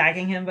he's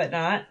attacking him, but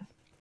not.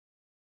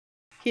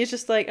 He's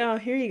just like, oh,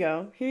 here you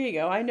go. Here you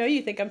go. I know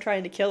you think I'm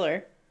trying to kill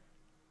her.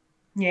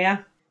 Yeah.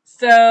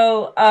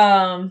 So,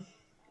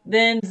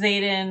 then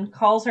Xaden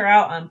calls her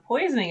out on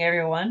poisoning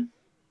everyone.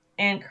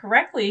 And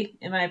correctly,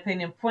 in my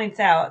opinion, points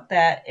out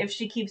that if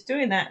she keeps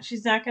doing that,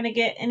 she's not going to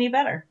get any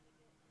better.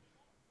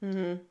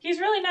 Mm-hmm. He's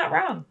really not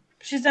wrong.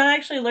 She's not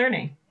actually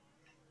learning.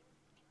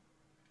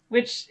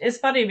 Which is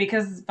funny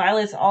because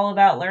Violet's all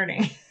about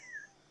learning.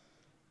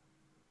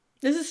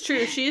 This is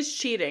true. She is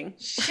cheating.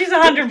 She's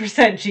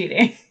 100%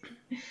 cheating.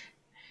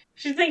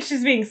 She thinks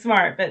she's being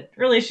smart, but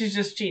really she's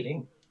just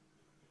cheating.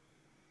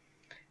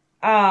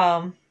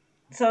 So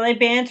they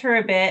banter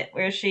a bit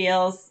where she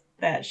yells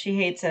that she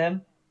hates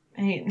him.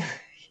 And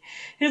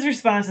his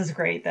response is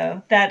great,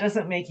 though. That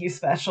doesn't make you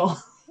special.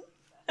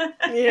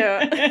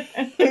 Yeah.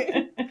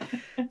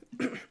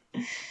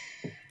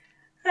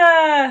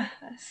 I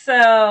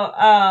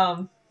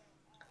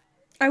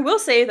will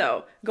say,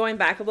 though, going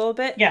back a little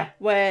bit, yeah,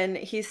 when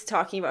he's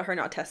talking about her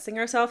not testing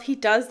herself, he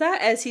does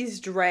that as he's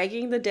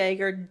dragging the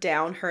dagger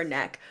down her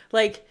neck.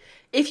 Like,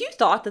 if you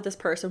thought that this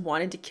person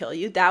wanted to kill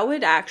you, that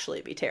would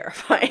actually be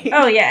terrifying.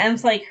 Oh, yeah, and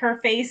it's like her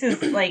face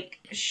is, like,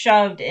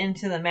 shoved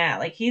into the mat.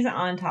 Like, he's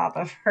on top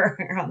of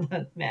her on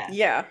the mat.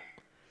 Yeah.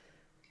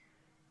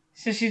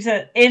 So she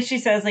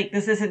says, like,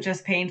 this isn't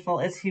just painful,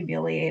 it's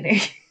humiliating.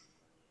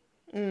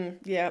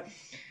 Yeah.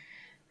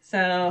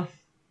 So,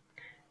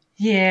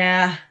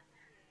 yeah.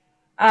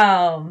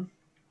 And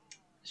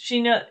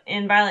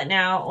Violet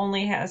now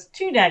only has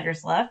 2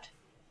 daggers left.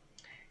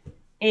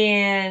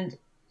 And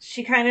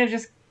he kind of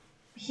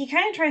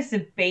tries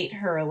to bait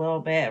her a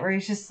little bit, where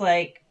he's just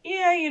like,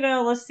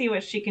 yeah, let's see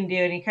what she can do.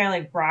 And he kind of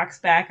like rocks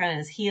back on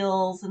his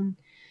heels, and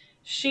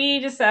she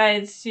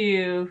decides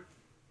to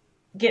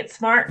get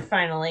smart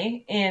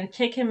finally and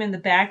kick him in the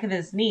back of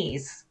his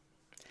knees.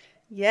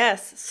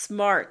 Yes,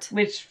 smart.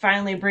 Which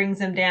finally brings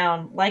him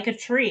down like a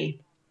tree,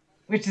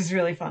 which is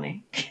really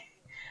funny.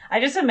 I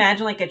just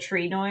imagine like a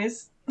tree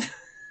noise.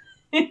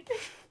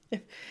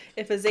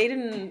 If a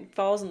Xaden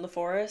falls in the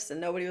forest and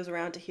nobody was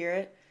around to hear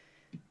it,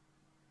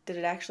 did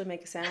it actually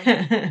make a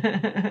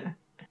sound?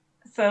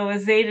 So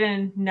with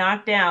Xaden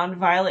knocked down,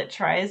 Violet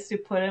tries to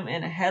put him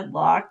in a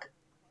headlock.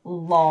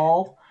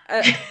 Lol.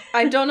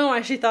 I don't know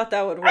why she thought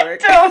that would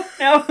work. I don't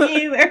know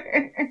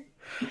either.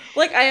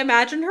 Like, I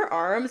imagine her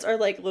arms are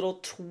like little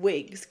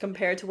twigs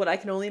compared to what I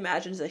can only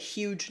imagine is a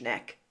huge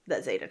neck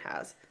that Xaden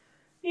has.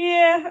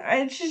 Yeah,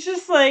 and she's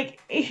just like,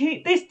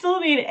 they still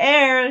need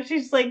air, and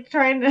she's like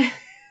trying to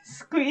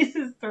squeeze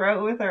his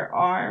throat with her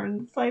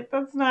arm. It's like,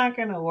 that's not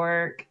gonna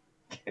work.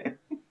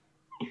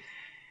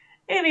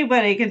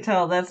 Anybody can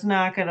tell that's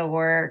not gonna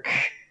work.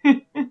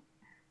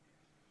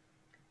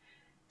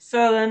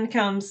 So then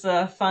comes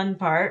the fun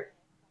part.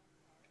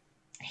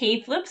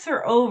 He flips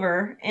her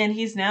over, and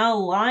he's now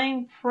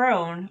lying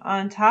prone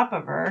on top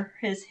of her,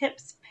 his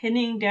hips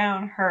pinning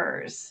down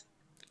hers.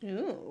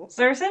 Ooh.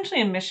 So they're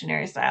essentially in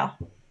missionary style.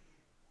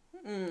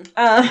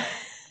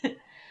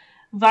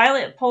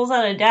 Violet pulls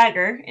out a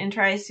dagger and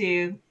tries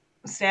to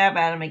stab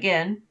at him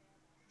again,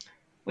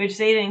 which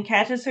Xaden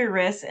catches her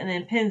wrist and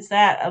then pins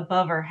that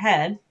above her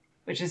head,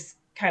 which is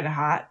kind of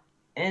hot.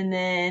 And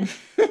then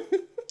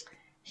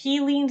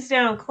he leans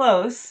down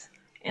close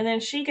And then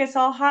she gets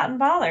all hot and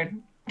bothered.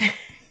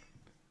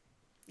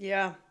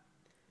 Yeah.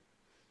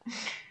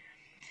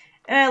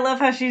 And I love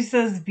how she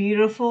says,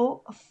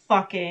 beautiful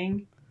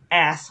fucking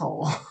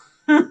asshole.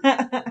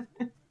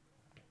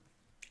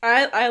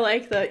 I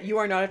like that you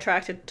are not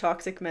attracted to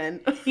toxic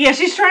men. Yeah,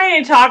 she's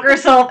trying to talk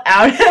herself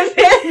out of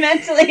it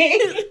mentally.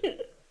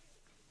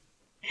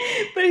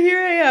 But here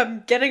I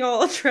am, getting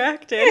all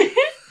attracted.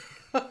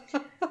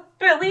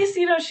 But at least,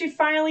 she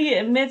finally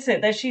admits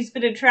it, that she's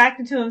been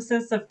attracted to him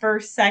since the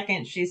first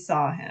second she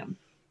saw him.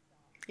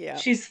 Yeah.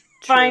 She's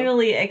true.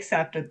 finally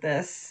accepted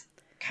this,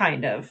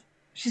 kind of.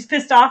 She's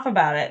pissed off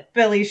about it,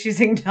 but at least she's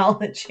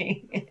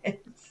acknowledging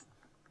it.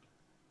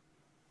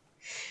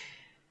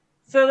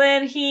 So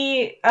then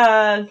he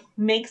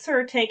makes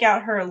her take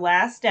out her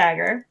last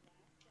dagger,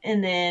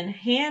 and then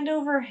hand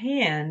over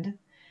hand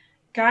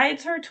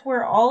guides her to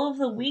where all of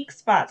the weak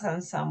spots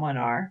on someone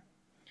are,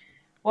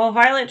 while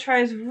Violet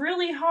tries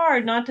really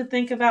hard not to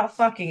think about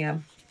fucking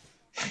him.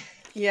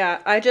 Yeah,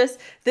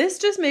 this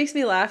just makes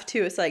me laugh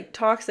too. It's like,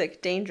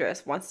 toxic,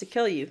 dangerous, wants to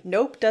kill you.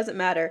 Nope, doesn't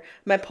matter.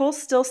 My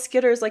pulse still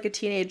skitters like a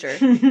teenager.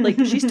 Like,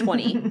 she's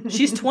 20.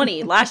 She's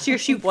 20. Last year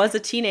she was a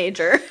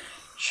teenager.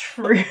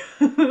 True.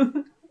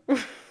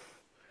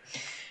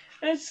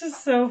 It's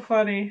just so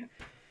funny.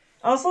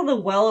 Also, the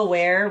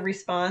well-aware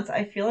response,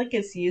 I feel like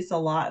it's used a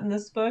lot in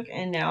this book,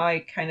 and now I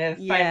kind of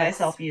find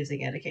myself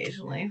using it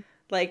occasionally.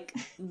 Like,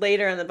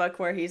 later in the book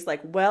where he's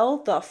like,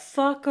 well, the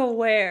fuck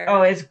aware.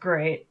 Oh, it's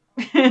great.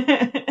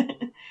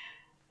 That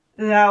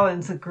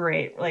one's a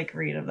great,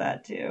 read of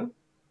that, too.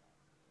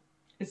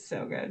 It's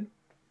so good.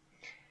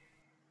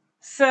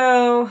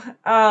 So,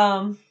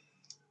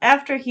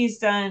 after he's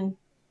done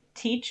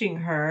teaching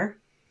her,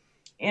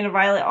 Anna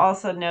Violet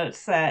also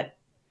notes that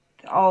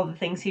all the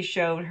things he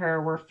showed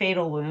her were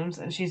fatal wounds,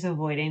 and she's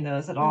avoiding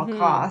those at all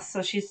costs.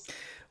 So she's...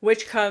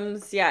 Which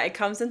comes, it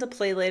comes into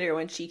play later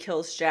when she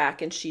kills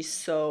Jack, and she's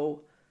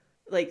so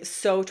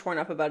torn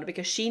up about it,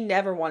 because she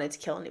never wanted to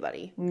kill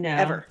anybody. No.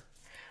 Ever.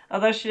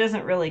 Although she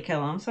doesn't really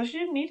kill him, so she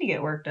didn't need to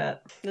get worked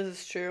up. This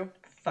is true.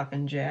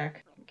 Fucking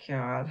Jack.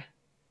 God.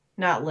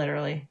 Not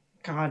literally.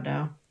 God,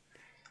 no.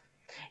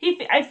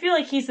 I feel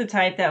like he's the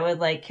type that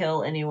would,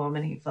 kill any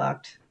woman he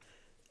fucked.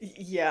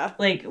 Yeah.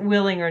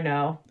 Willing or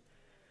no.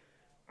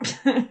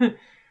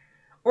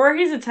 Or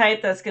he's a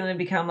type that's going to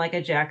become like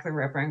a Jack the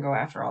Ripper and go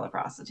after all the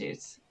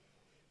prostitutes.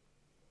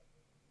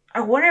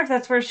 I wonder if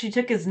that's where she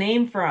took his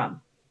name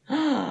from.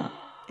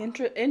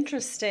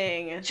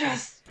 Interesting.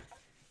 Just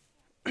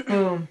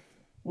boom.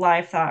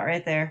 Live thought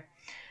right there.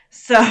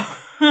 So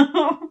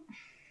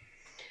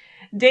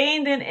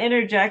Dane then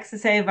interjects to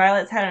say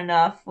Violet's had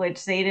enough, which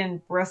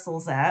Xaden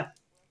bristles at.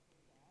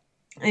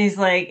 And he's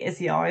like, is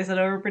he always an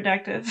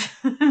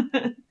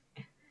overprotective?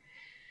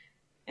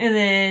 And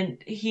then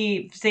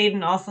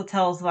Xaden also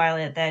tells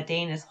Violet that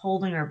Dane is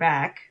holding her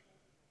back.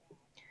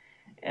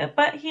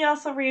 But he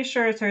also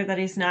reassures her that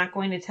he's not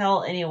going to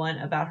tell anyone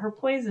about her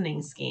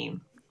poisoning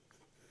scheme.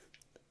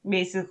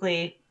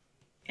 Basically,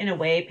 in a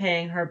way,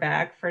 paying her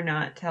back for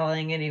not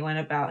telling anyone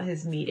about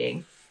his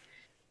meeting.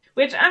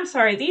 Which, I'm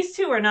sorry, these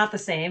two are not the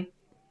same.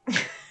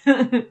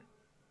 That's...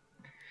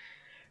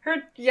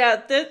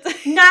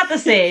 Not the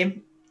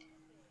same.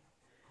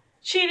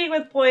 Cheating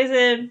with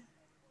poison,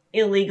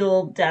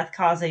 illegal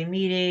death-causing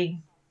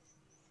meeting.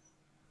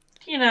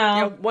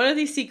 One of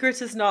these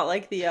secrets is not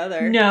like the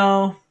other.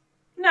 No,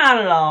 not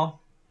at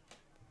all.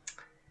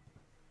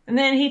 And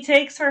then he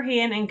takes her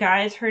hand and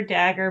guides her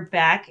dagger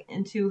back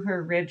into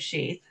her rib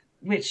sheath,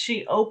 which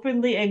she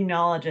openly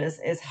acknowledges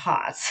is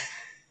hot.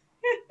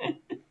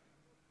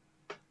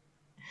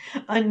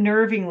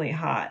 Unnervingly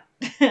hot.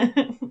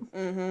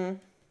 Mm-hmm.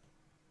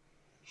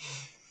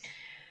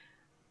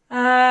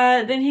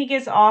 Then he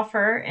gets off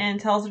her and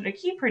tells her to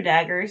keep her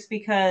daggers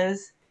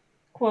because,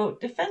 quote,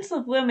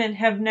 defensive women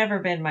have never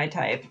been my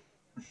type.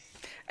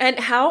 And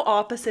how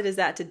opposite is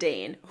that to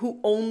Dane, who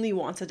only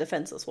wants a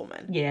defenseless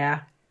woman?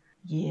 Yeah.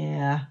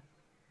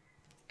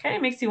 Kind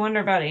of makes you wonder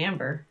about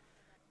Amber.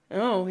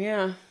 Oh,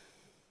 yeah.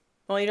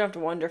 Well, you don't have to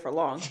wonder for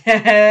long.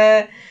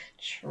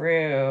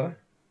 True.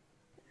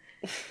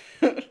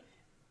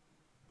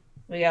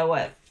 We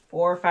got,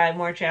 4 or 5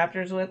 more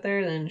chapters with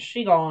her, then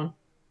she gone.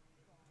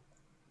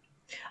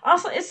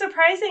 Also, it's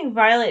surprising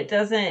Violet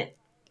doesn't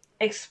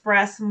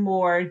express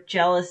more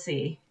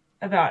jealousy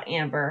about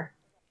Amber.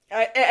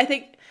 I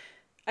think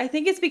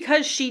it's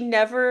because she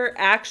never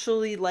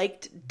actually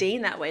liked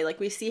Dane that way.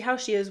 Like, we see how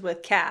she is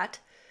with Kat,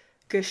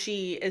 because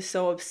she is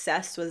so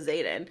obsessed with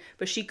Xaden,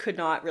 but she could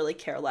not really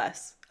care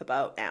less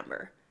about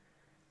Amber.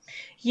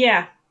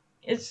 Yeah.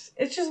 It's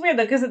just weird,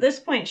 though, because at this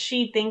point,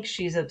 she thinks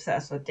she's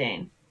obsessed with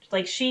Dane.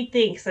 She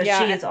thinks that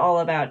she is all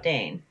about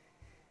Dane.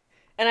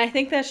 And I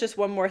think that's just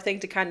one more thing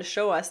to kind of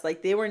show us,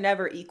 they were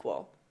never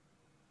equal.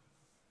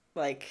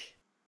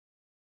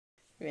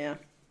 Yeah.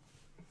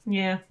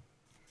 Yeah.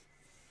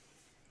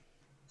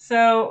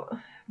 So,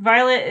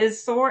 Violet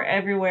is sore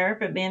everywhere,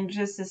 but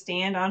manages to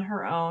stand on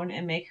her own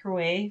and make her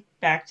way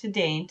back to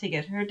Dane to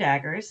get her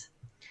daggers.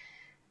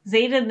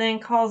 Xaden then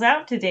calls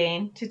out to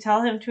Dane to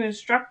tell him to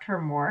instruct her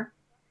more,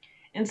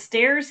 and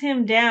stares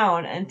him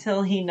down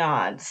until he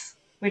nods,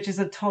 which is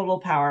a total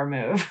power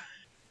move.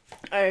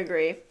 I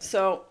agree.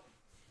 So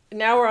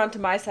now we're on to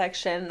my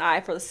section.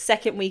 I, for the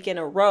second week in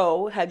a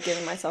row, have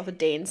given myself a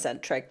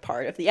Dane-centric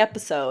part of the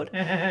episode.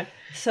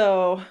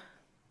 So,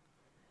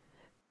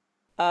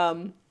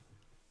 yeah.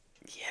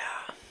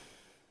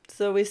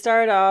 So we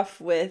start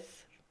off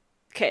with...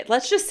 Okay,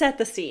 let's just set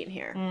the scene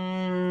here.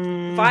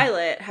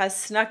 Violet has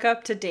snuck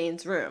up to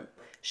Dane's room.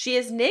 She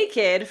is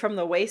naked from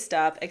the waist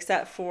up,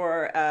 except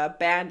for a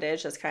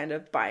bandage that's kind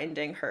of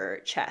binding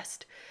her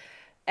chest.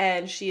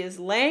 And she is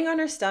laying on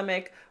her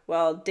stomach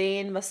while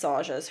Dane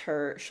massages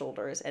her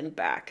shoulders and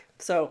back.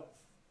 So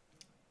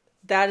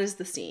that is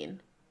the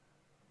scene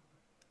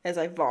as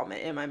I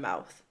vomit in my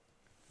mouth.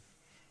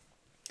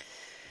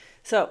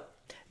 So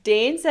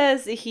Dane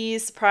says that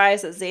he's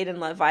surprised that Xaden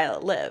let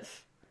Violet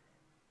live.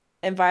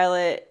 And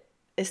Violet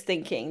is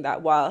thinking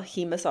that while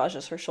he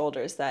massages her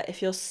shoulders, that it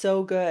feels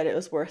so good it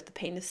was worth the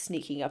pain of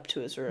sneaking up to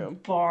his room.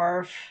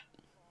 Barf.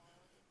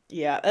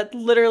 Yeah, that's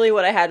literally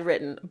what I had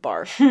written.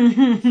 Barf.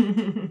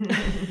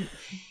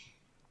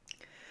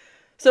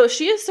 So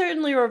she has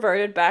certainly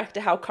reverted back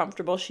to how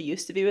comfortable she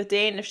used to be with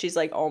Dane if she's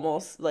like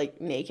almost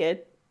like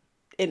naked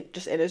in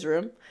his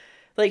room.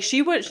 Like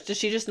does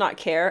she just not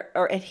care,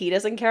 and he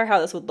doesn't care how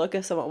this would look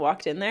if someone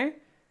walked in there?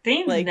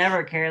 Dane's Like,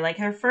 never cared. Like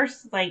her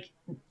first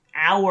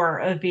hour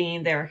of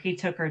being there, he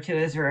took her to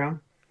his room.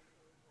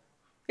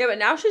 Yeah, but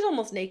now she's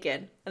almost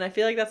naked, and I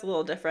feel like that's a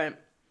little different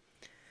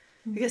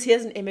because he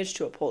has an image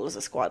to uphold as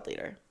a squad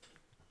leader.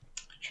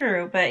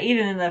 True, but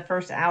even in the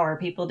first hour,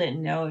 people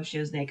didn't know if she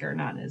was naked or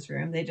not in his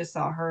room. They just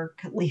saw her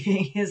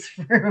leaving his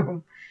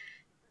room.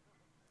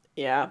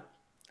 Yeah.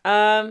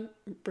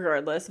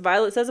 Regardless,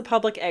 Violet says a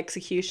public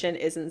execution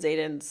isn't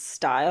Xaden's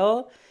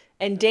style,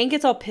 and Dane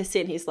gets all pissed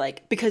and he's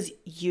like, because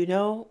you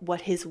know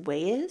what his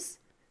way is?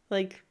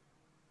 Like,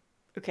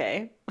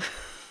 okay.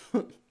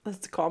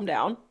 Let's calm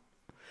down.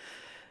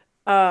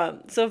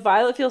 So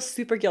Violet feels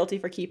super guilty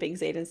for keeping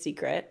Xaden's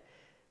secret.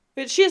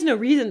 But she has no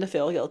reason to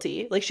feel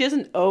guilty. Like, she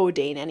doesn't owe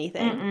Dane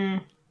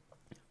anything.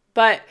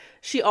 But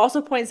she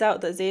also points out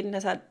that Xaden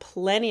has had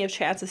plenty of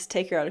chances to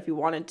take her out if he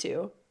wanted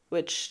to,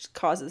 which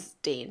causes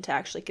Dane to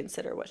actually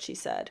consider what she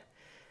said.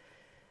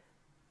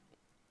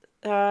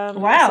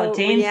 Wow, so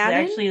Dane's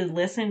Rhiannon? actually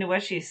listening to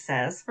what she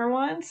says for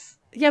once?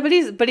 Yeah,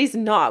 but he's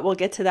not. We'll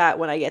get to that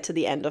when I get to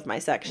the end of my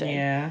section.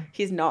 Yeah.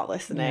 He's not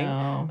listening.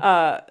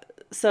 No.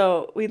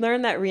 So we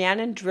learned that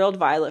Rhiannon drilled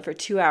Violet for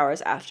 2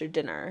 hours after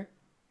dinner.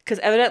 Because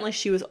evidently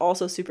she was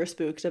also super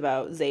spooked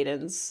about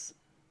Xaden's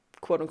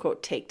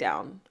quote-unquote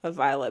takedown of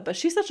Violet. But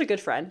she's such a good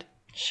friend.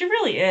 She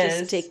really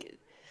is. Just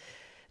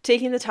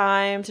taking the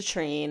time to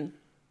train.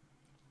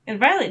 And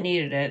Violet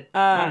needed it,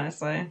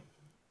 honestly.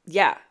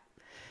 Yeah.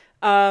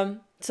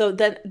 So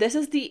then this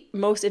is the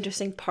most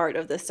interesting part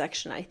of this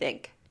section, I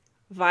think.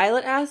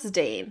 Violet asks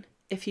Dane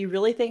if he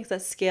really thinks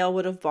that Scale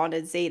would have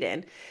bonded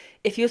Xaden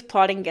if he was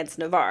plotting against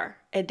Navarre.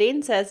 And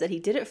Dane says that he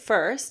did it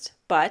first,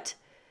 but,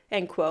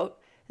 end quote,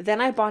 then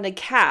I bonded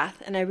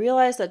Kath, and I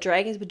realized that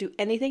dragons would do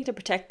anything to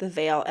protect the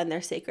Vale and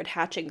their sacred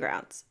hatching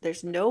grounds.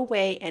 There's no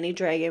way any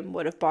dragon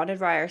would have bonded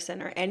Ryerson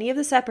or any of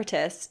the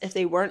Separatists if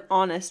they weren't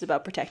honest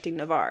about protecting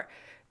Navarre.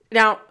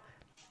 Now,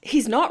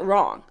 he's not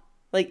wrong.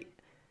 If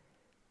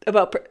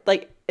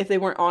they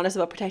weren't honest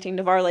about protecting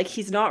Navarre,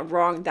 he's not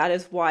wrong. That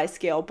is why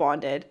Scale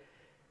bonded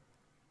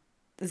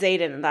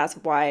Xaden, and that's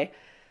why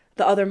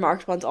the other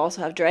marked ones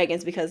also have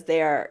dragons, because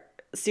they are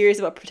serious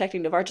about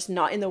protecting Navarre, just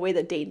not in the way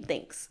that Dane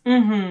thinks.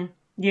 Mm-hmm.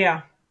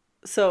 Yeah.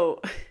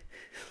 So,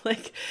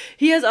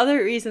 he has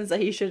other reasons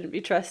that he shouldn't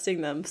be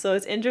trusting them. So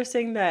it's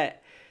interesting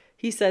that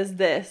he says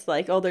this,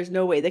 oh, there's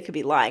no way they could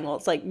be lying. Well,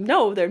 it's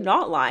no, they're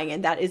not lying,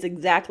 and that is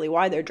exactly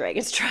why their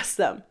dragons trust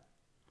them.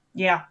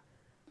 Yeah.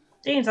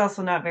 Dane's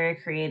also not very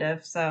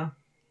creative, so...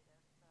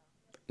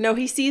 No,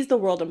 he sees the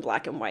world in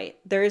black and white.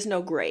 There is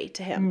no gray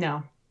to him.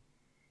 No.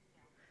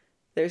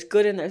 There's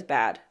good and there's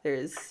bad.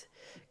 There's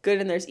good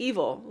and there's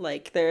evil.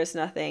 There's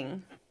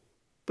nothing...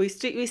 We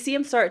see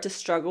him start to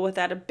struggle with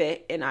that a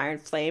bit in Iron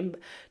Flame.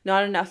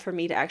 Not enough for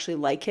me to actually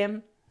like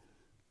him.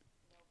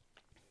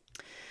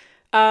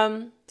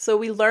 So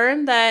we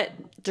learn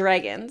that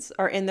dragons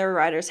are in their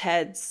riders'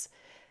 heads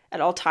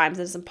at all times.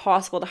 And it's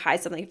impossible to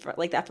hide something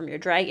like that from your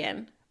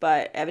dragon.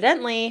 But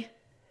evidently,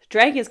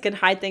 dragons can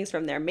hide things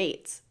from their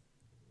mates.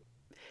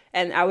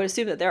 And I would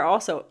assume that they're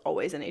also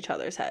always in each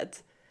other's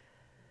heads.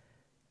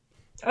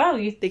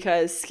 Oh,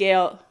 because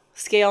Scale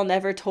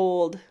never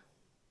told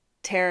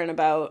Taryn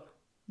about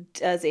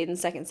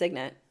Xaden's second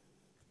signet.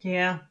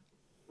 Yeah.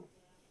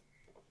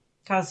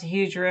 Caused a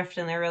huge rift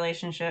in their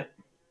relationship.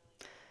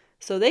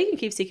 So they can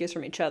keep secrets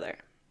from each other.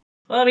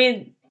 Well, I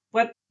mean,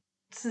 what's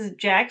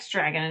Jack's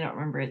dragon? I don't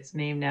remember its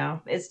name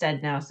now. It's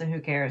dead now, so who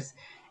cares?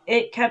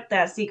 It kept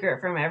that secret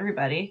from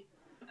everybody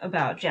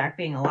about Jack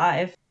being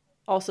alive.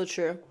 Also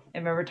true. I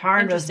remember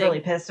Tarn was really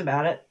pissed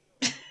about it.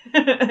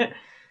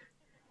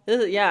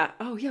 Yeah.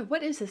 Oh, yeah.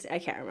 What is this? I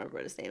can't remember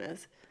what his name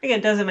is. I think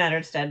it doesn't matter.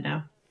 It's dead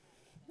now.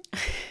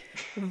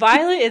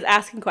 Violet is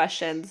asking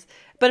questions,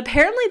 but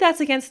apparently that's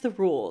against the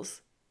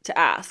rules. to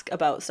ask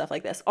about stuff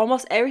like this.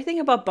 Almost everything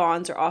about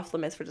bonds are off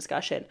limits for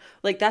discussion.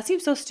 Like, that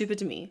seems so stupid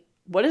to me.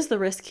 What is the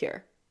risk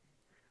here?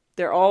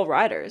 They're all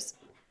riders.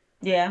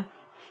 Yeah.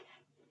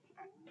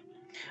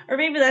 Or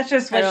maybe that's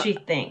just what she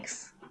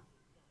thinks.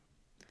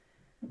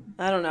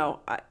 I don't know.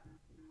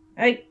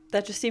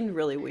 That just seemed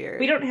really weird.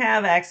 We don't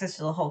have access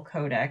to the whole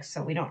codex,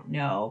 so we don't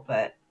know,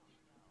 but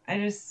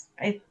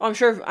I'm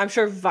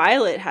sure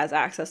Violet has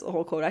access to the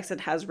whole codex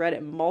and has read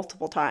it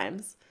multiple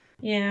times.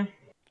 Yeah.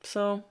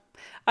 So,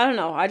 I don't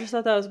know. I just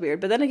thought that was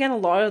weird. But then again, a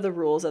lot of the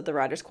rules at the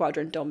Riders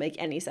Quadrant don't make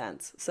any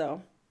sense.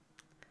 So,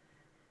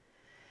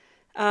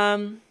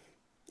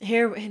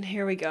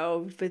 here we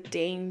go with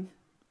Dane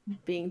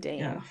being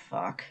Dane. Oh,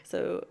 fuck.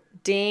 So,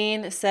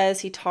 Dane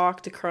says he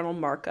talked to Colonel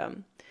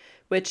Markham,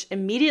 which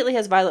immediately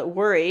has Violet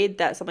worried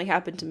that something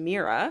happened to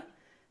Mira.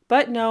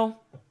 But no,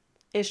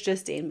 it's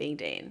just Dane being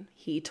Dane.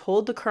 He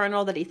told the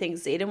Colonel that he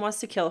thinks Xaden wants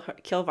to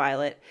kill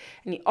Violet.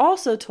 And he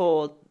also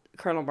told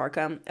Colonel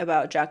Markham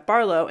about Jack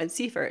Barlow and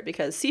Seifert,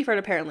 because Seifert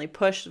apparently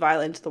pushed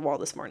Violet into the wall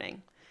this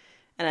morning.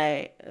 And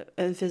I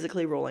am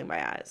physically rolling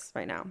my eyes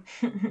right now.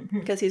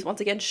 Because he's once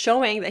again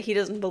showing that he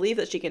doesn't believe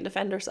that she can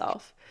defend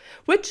herself.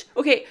 Which,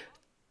 okay,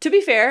 to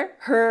be fair,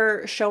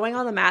 her showing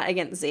on the mat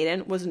against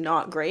Xaden was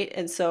not great.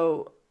 And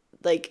so,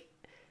 like,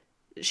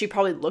 she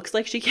probably looks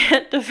like she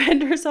can't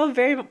defend herself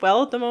very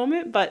well at the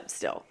moment, but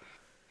still.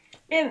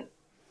 And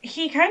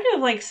he kind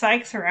of, like,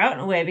 psychs her out in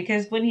a way,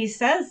 because when he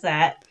says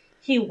that,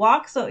 he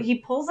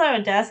pulls out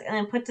a desk and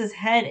then puts his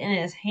head in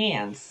his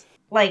hands.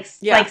 Like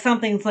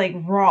something's, like,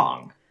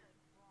 wrong.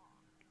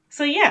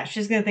 So, yeah,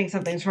 she's going to think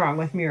something's wrong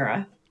with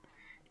Mira.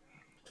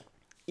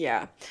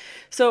 Yeah.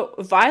 So,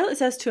 Violet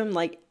says to him,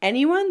 like,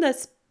 anyone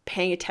that's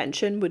paying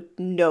attention would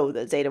know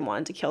that Xaden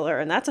wanted to kill her,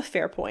 and that's a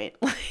fair point.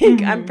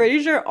 Like, I'm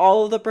pretty sure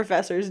all of the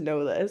professors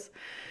know this.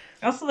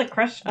 Also, the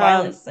crushed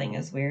violets thing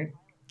is weird.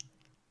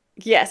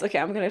 Yes, okay,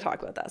 I'm going to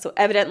talk about that. So,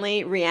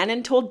 evidently,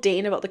 Rhiannon told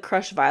Dane about the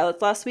crushed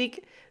violets last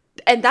week,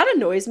 and that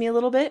annoys me a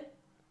little bit.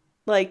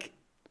 Like,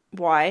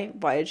 why?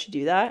 Why did she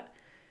do that?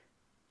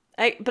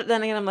 But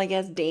then again, I'm like,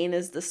 yes, Dane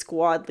is the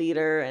squad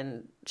leader,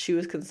 and she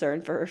was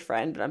concerned for her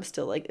friend, but I'm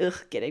still like, ugh,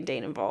 getting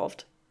Dane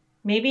involved.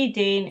 Maybe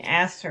Dane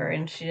asked her,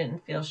 and she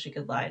didn't feel she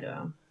could lie to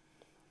him.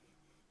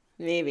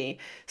 Maybe.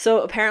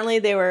 So apparently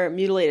they were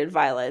mutilated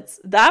violets.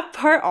 That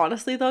part,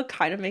 honestly, though,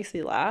 kind of makes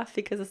me laugh,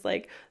 because it's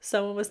like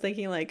someone was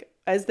thinking, like,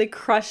 as they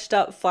crushed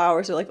up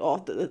flowers, they're like, oh,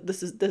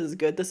 this is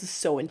good. This is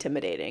so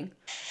intimidating.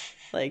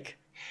 Like,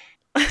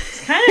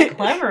 it's kind of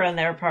clever on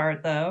their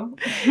part, though.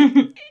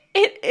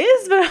 It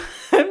is, but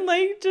I'm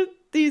like, just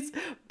these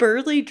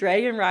burly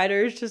dragon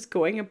riders just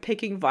going and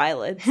picking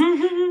violets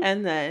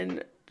and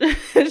then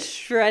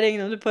shredding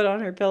them to put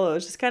on her pillow.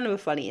 It's just kind of a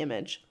funny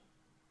image.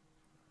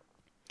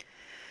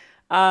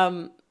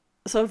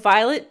 So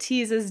Violet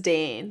teases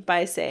Dane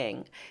by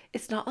saying,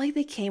 it's not like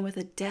they came with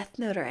a death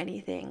note or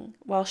anything,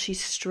 while she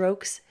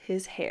strokes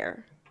his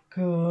hair.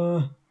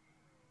 And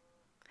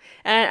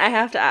I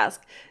have to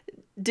ask,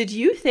 did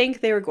you think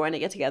they were going to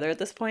get together at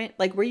this point?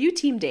 Like, were you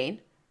Team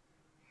Dane?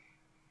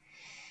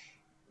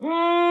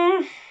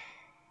 I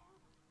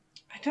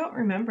don't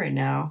remember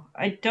now.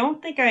 I don't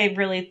think I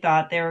really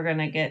thought they were going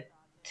to get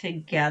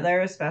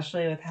together,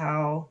 especially with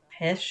how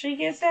pissed she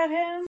gets at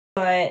him.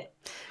 But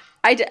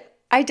I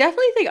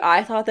definitely think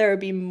I thought there would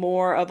be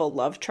more of a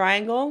love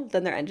triangle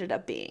than there ended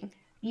up being.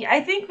 Yeah,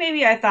 I think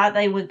maybe I thought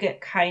they would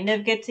get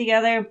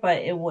together,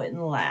 but it wouldn't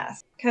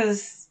last.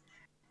 Because,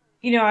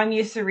 you know, I'm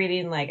used to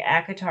reading, like,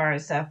 ACOTAR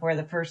and stuff where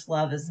the first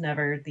love is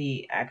never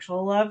the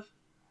actual love.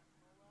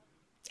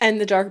 And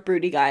the dark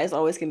broody guy is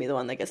always going to be the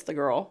one that gets the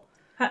girl.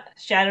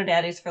 Shadow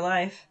daddies for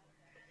life.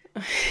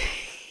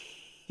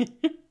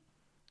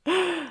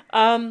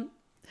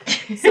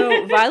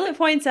 So Violet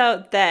points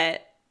out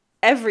that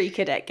every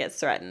cadet gets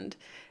threatened.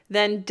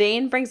 Then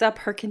Dane brings up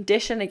her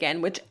condition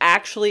again, which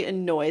actually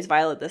annoys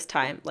Violet this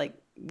time. Like,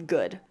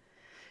 good.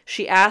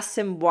 She asks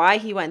him why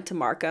he went to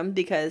Markham,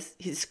 because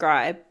he's a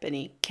scribe and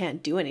he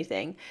can't do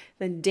anything.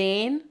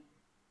 Then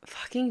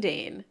fucking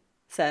Dane,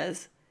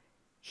 says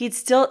he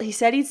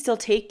said he'd still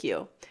take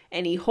you.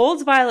 And he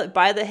holds Violet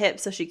by the hip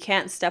so she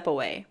can't step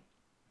away.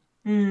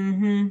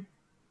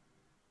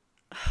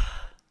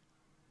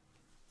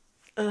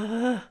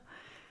 Ugh.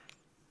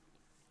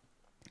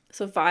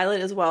 So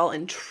Violet is well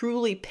and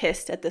truly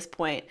pissed at this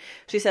point.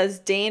 She says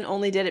Dane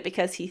only did it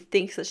because he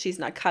thinks that she's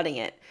not cutting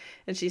it.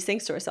 And she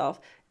thinks to herself,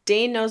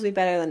 Dane knows me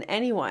better than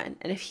anyone.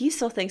 And if he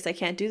still thinks I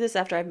can't do this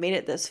after I've made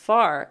it this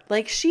far,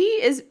 like,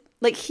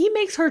 he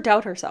makes her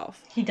doubt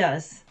herself. He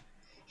does.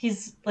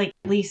 He's, like,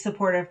 the least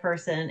supportive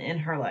person in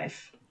her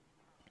life.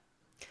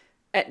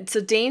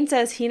 So Dane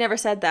says he never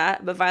said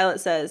that, but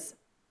Violet says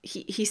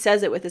he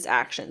says it with his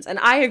actions. And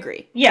I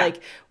agree. Yeah.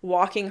 Like,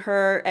 walking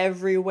her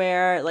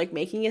everywhere, like,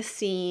 making a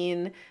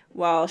scene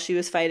while she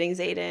was fighting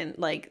Xaden.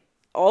 Like,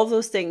 all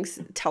those things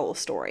tell a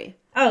story.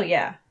 Oh,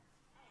 yeah.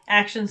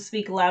 Actions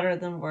speak louder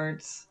than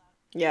words.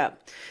 Yeah.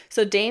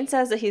 So Dane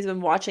says that he's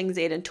been watching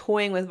Xaden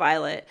toying with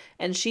Violet,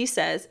 and she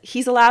says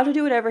he's allowed to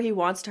do whatever he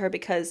wants to her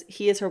because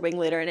he is her wing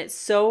leader, and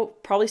it's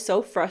probably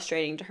so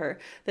frustrating to her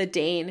that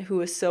Dane, who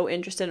is so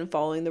interested in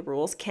following the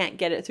rules, can't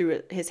get it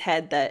through his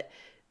head that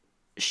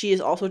she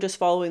is also just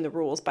following the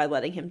rules by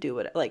letting him do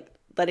it, like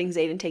letting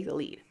Xaden take the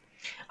lead.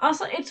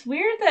 Also, it's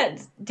weird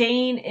that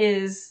Dane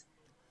is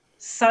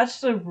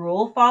such a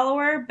rule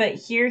follower, but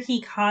here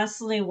he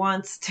constantly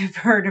wants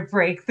her to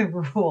break the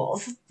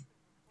rules.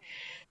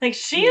 Like,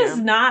 she is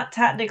not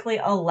technically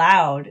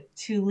allowed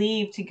to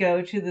leave to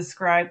go to the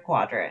scribe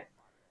quadrant.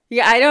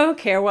 Yeah, I don't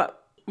care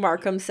what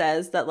Markham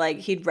says, that like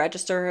he'd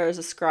register her as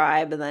a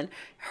scribe and then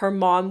her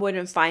mom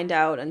wouldn't find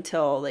out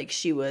until like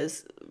she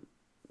was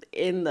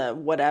in the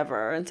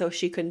whatever, and so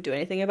she couldn't do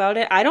anything about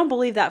it. I don't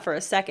believe that for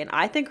a second.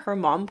 I think her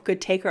mom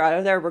could take her out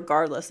of there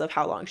regardless of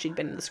how long she'd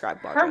been in the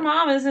scribe quadrant. Her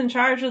mom is in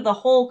charge of the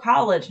whole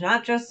college,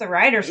 not just the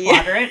writer's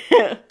quadrant.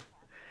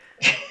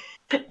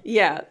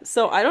 Yeah,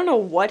 so I don't know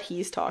what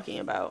he's talking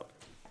about.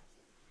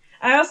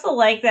 I also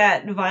like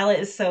that Violet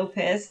is so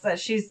pissed that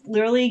she's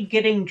literally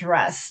getting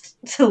dressed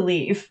to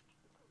leave.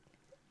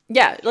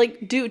 Yeah,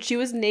 like, dude, she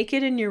was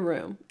naked in your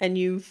room, and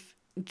you've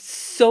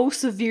so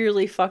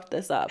severely fucked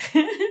this up.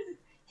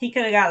 He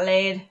could have got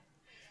laid.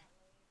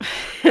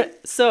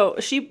 So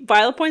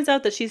Violet points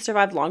out that she's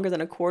survived longer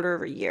than a quarter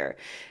of a year,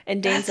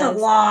 and Dane That's says, a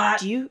lot.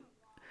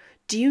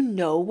 Do you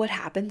know what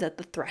happens at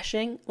the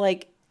threshing?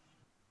 Like,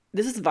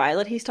 this is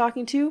Violet he's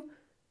talking to.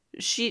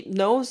 She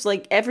knows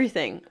like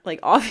everything. Like,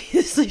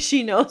 obviously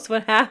she knows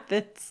what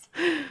happens.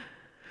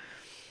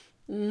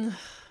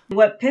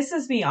 What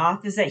pisses me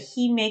off is that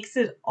he makes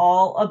it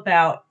all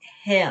about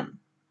him.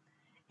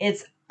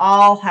 It's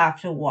all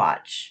have to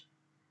watch.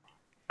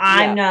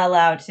 I'm not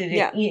allowed to do.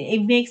 Yeah.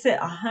 It makes it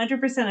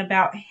 100%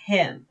 about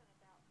him.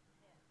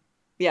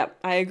 Yep,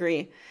 I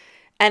agree.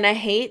 And I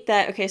hate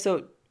that. Okay,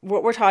 so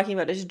what we're talking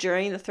about is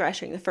during the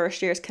threshing, the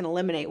first years can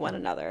eliminate one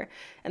another,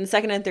 and the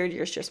second and third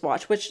years just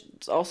watch, which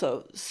is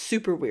also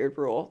super weird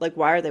rule. Like,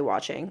 why are they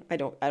watching? I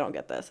don't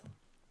get this.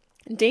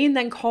 Dane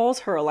then calls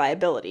her a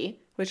liability,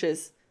 which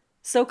is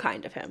so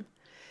kind of him.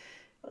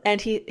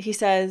 And he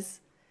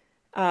says,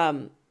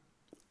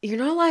 you're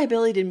not a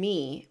liability to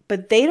me,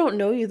 but they don't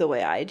know you the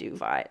way I do,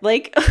 Vi.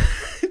 Like,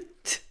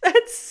 that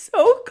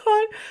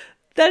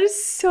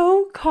is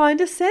so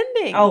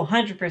condescending. Oh,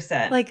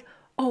 100%. Like,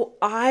 oh,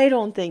 I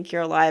don't think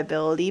you're a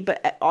liability,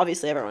 but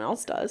obviously everyone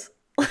else does.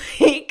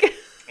 Like,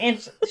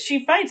 and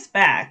she fights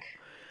back.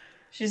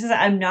 She says,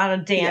 I'm not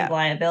a damn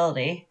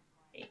liability.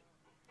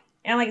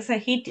 And like I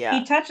said, he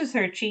touches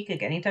her cheek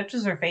again. He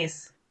touches her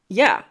face.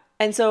 Yeah.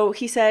 And so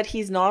he said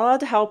he's not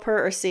allowed to help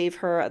her or save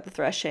her at the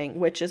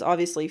threshing, which is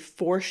obviously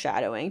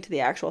foreshadowing to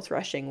the actual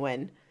threshing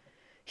when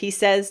he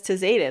says to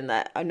Xaden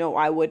that, no,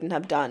 I wouldn't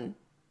have done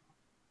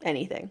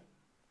anything.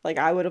 Like,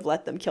 I would have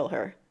let them kill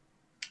her.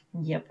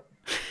 Yep.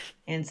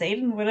 And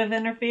Xaden would have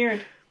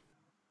interfered.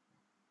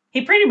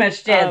 He pretty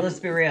much did, let's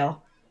be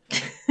real.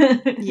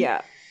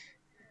 Yeah.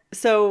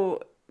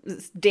 So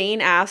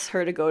Dane asks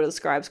her to go to the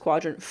Scribes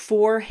Quadrant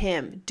for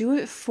him. Do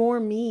it for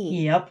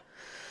me. Yep.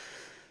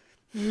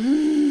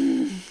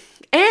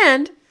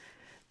 And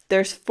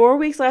there's 4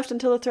 weeks left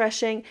until the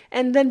threshing,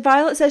 and then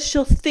Violet says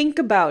she'll think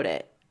about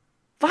it.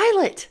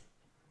 Violet!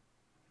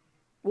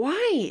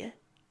 Why?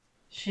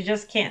 She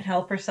just can't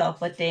help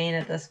herself with Dane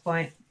at this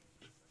point.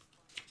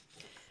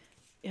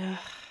 Yeah,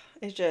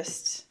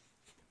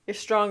 you're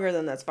stronger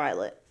than that's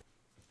Violet.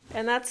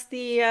 And that's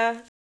the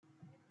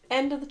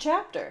end of the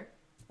chapter,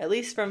 at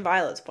least from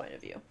Violet's point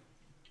of view.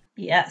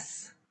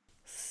 Yes.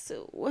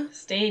 So,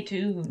 stay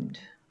tuned.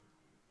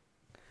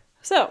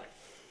 So,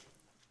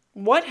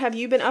 what have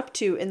you been up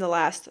to in the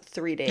last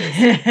 3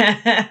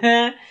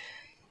 days?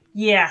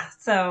 Yeah,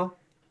 so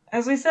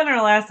as we said in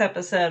our last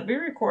episode, we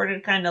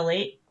recorded kind of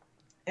late.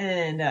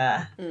 And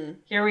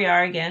here we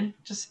are again,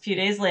 just a few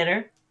days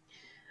later.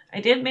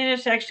 I did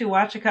manage to actually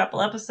watch a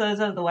couple episodes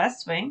of The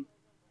West Wing.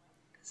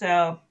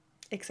 So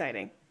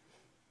exciting.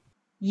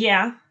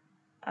 Yeah.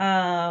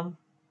 I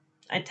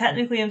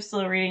technically am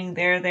still reading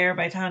There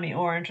by Tommy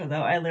Orange,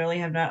 although I literally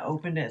have not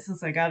opened it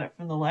since I got it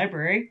from the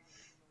library.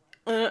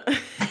 I'll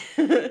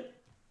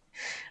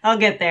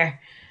get there.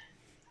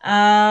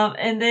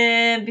 And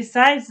then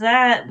besides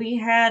that, we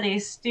had a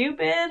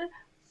stupid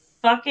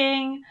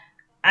fucking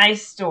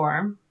ice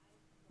storm,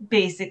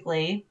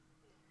 basically,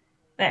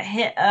 that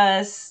hit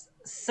us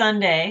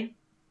Sunday,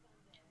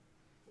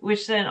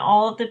 which then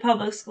all of the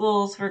public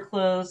schools were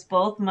closed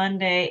both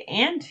Monday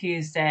and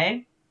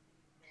Tuesday,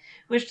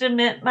 which then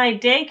meant my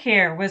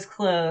daycare was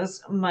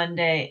closed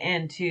Monday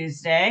and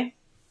Tuesday.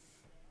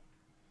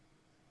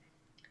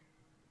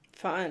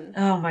 Fun.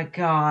 Oh my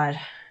God.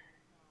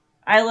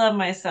 I love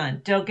my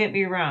son. Don't get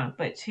me wrong,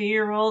 but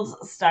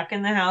 2-year-olds stuck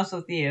in the house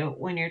with you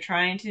when you're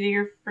trying to do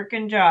your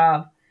freaking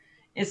job,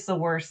 it's the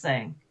worst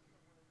thing.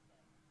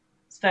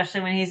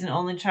 Especially when he's an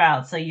only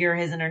child, so you're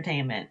his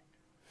entertainment.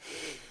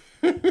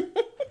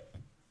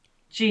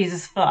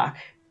 Jesus fuck.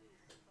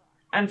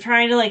 I'm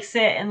trying to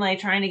sit and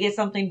trying to get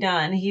something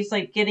done. He's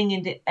getting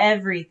into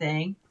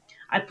everything.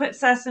 I put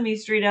Sesame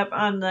Street up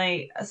on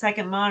the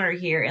second monitor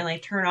here and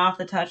like turn off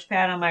the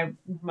touchpad on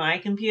my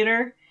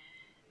computer,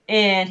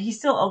 and he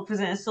still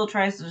opens it and still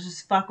tries to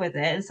just fuck with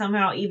it. And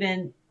somehow,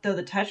 even though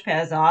the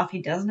touchpad is off,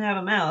 he doesn't have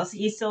a mouse.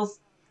 He still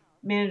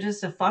manages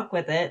to fuck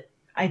with it.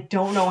 I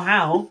don't know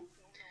how.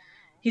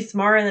 He's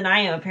smarter than I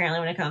am, apparently,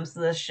 when it comes to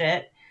this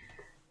shit.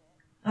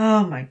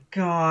 Oh my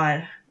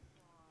god.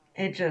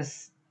 It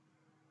was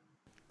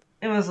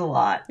a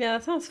lot. Yeah,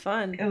 that sounds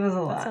fun. It was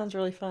a lot. That sounds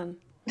really fun.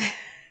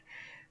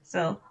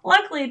 So,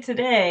 luckily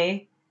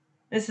today,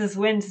 this is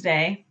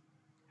Wednesday,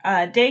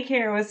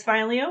 daycare was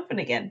finally open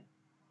again.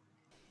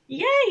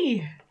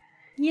 Yay!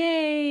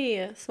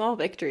 Yay! Small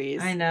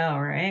victories. I know,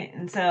 right?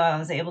 And so I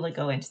was able to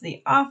go into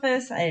the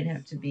office. I didn't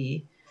have to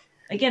be...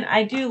 Again,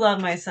 I do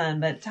love my son,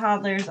 but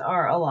toddlers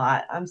are a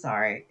lot. I'm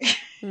sorry.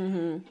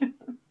 Mm-hmm.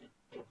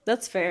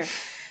 That's fair.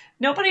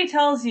 Nobody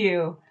tells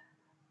you,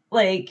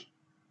 like,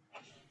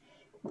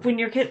 when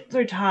your kids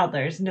are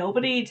toddlers,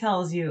 nobody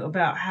tells you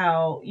about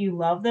how you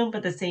love them, but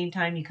at the same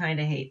time you kind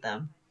of hate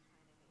them.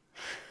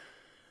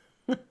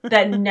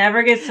 That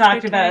never gets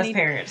talked about as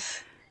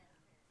parents.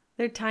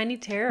 They're tiny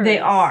terrorists. They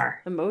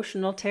are.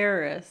 Emotional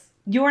terrorists.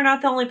 You are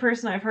not the only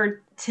person I've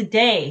heard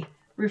today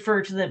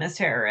refer to them as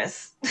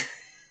terrorists.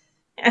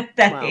 At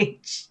that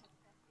age.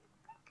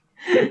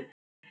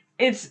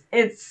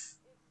 It's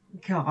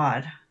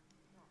God.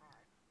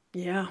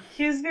 Yeah.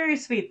 He was very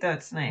sweet though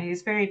tonight.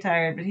 He's very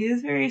tired, but he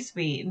was very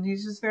sweet and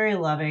he's just very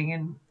loving,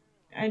 and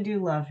I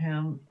do love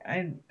him.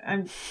 I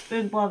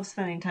love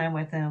spending time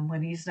with him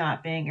when he's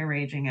not being a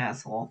raging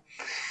asshole.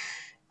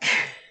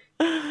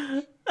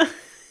 What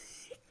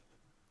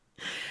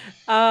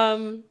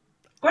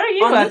are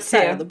you on up this to?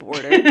 side of the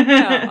border?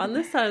 Yeah, on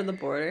this side of the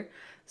border.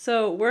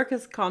 So work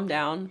has calmed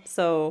down.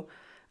 So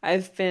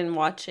I've been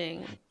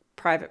watching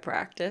Private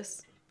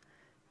Practice,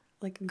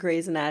 like a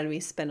Grey's Anatomy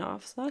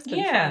spinoff. So that's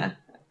been fun.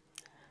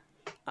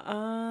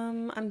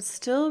 I'm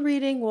still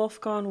reading Wolf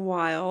Gone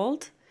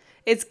Wild.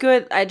 It's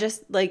good. I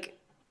just like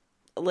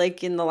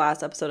in the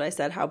last episode, I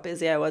said how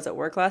busy I was at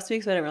work last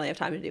week, so I didn't really have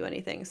time to do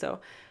anything. So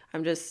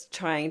I'm just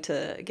trying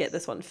to get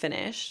this one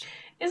finished.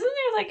 Isn't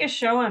there like a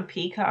show on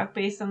Peacock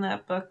based on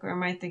that book, or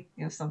am I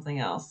thinking of something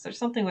else? There's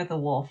something with a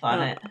wolf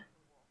on it.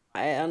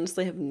 I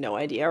honestly have no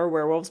idea. Are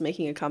werewolves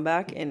making a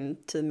comeback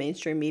into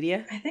mainstream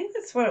media? I think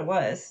that's what it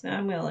was. Now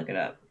I'm going to look it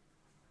up.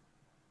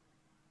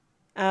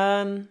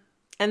 And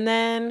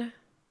then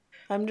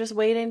I'm just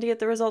waiting to get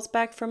the results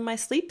back from my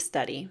sleep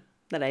study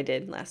that I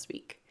did last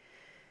week.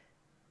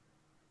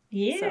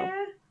 Yeah. So,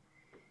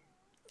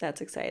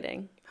 that's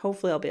exciting.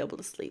 Hopefully I'll be able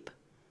to sleep.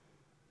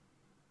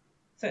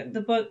 So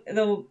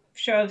the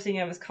show I was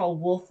thinking of is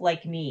called Wolf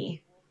Like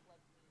Me.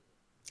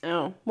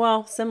 Oh,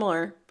 well,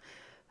 similar.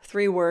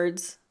 3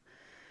 words.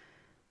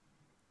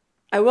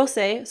 I will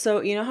say, so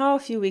you know how a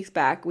few weeks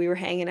back we were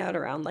hanging out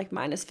around like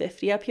minus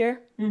 50 up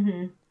here?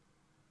 Mm-hmm.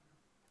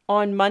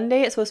 On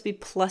Monday, it's supposed to be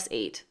plus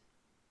 8,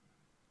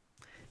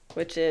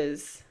 which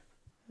is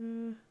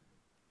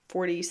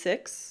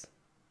 46.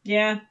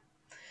 Yeah.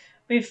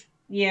 We've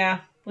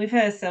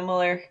had a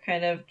similar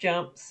kind of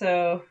jump.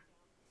 So,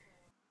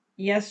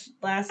 yes,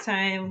 last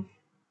time,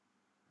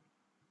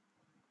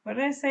 what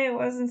did I say it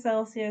was in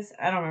Celsius?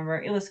 I don't remember.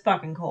 It was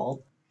fucking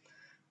cold.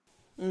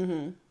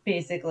 Mm-hmm.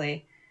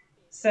 Basically.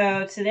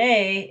 So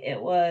today it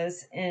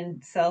was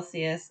in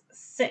Celsius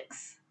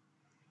 6,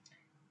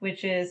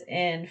 which is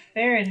in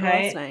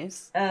Fahrenheit. Oh,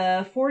 that's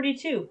nice.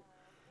 42.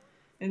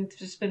 And it's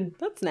just been...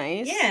 That's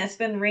nice. Yeah, it's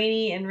been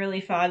rainy and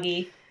really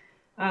foggy.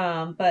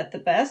 But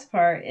the best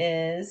part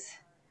is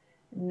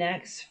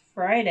next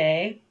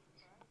Friday,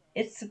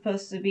 it's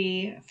supposed to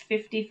be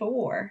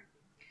 54,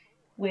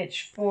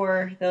 which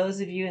for those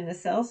of you in the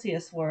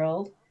Celsius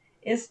world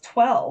is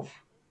 12.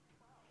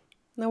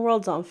 The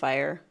world's on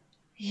fire.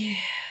 Yeah.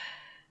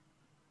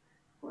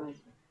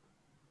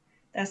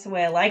 That's the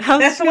way I like it.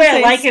 That's the way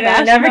I like it.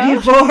 I never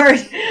get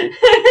bored.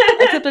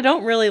 Except I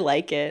don't really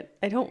like it.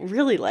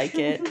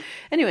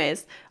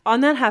 Anyways, on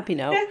that happy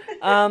note,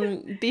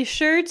 be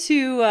sure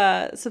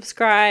to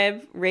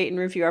subscribe, rate, and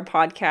review our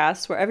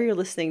podcast wherever you're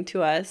listening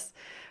to us.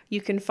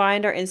 You can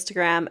find our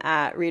Instagram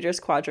at Readers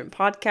Quadrant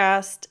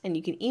Podcast, and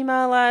you can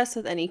email us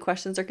with any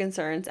questions or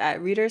concerns at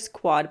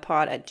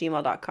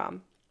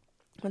readersquadpod@gmail.com.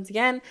 Once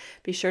again,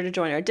 be sure to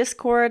join our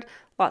Discord.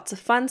 Lots of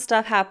fun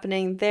stuff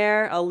happening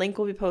there. A link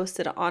will be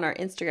posted on our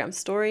Instagram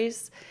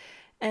stories.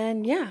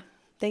 And yeah,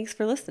 thanks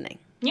for listening.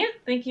 Yeah,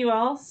 thank you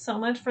all so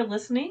much for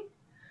listening.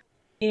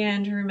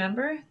 And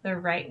remember, the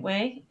right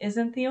way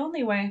isn't the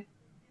only way.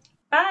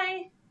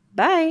 Bye.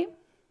 Bye.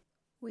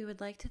 We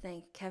would like to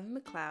thank Kevin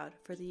MacLeod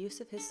for the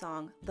use of his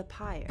song, The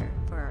Pyre,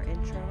 for our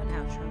intro and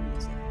outro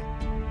music.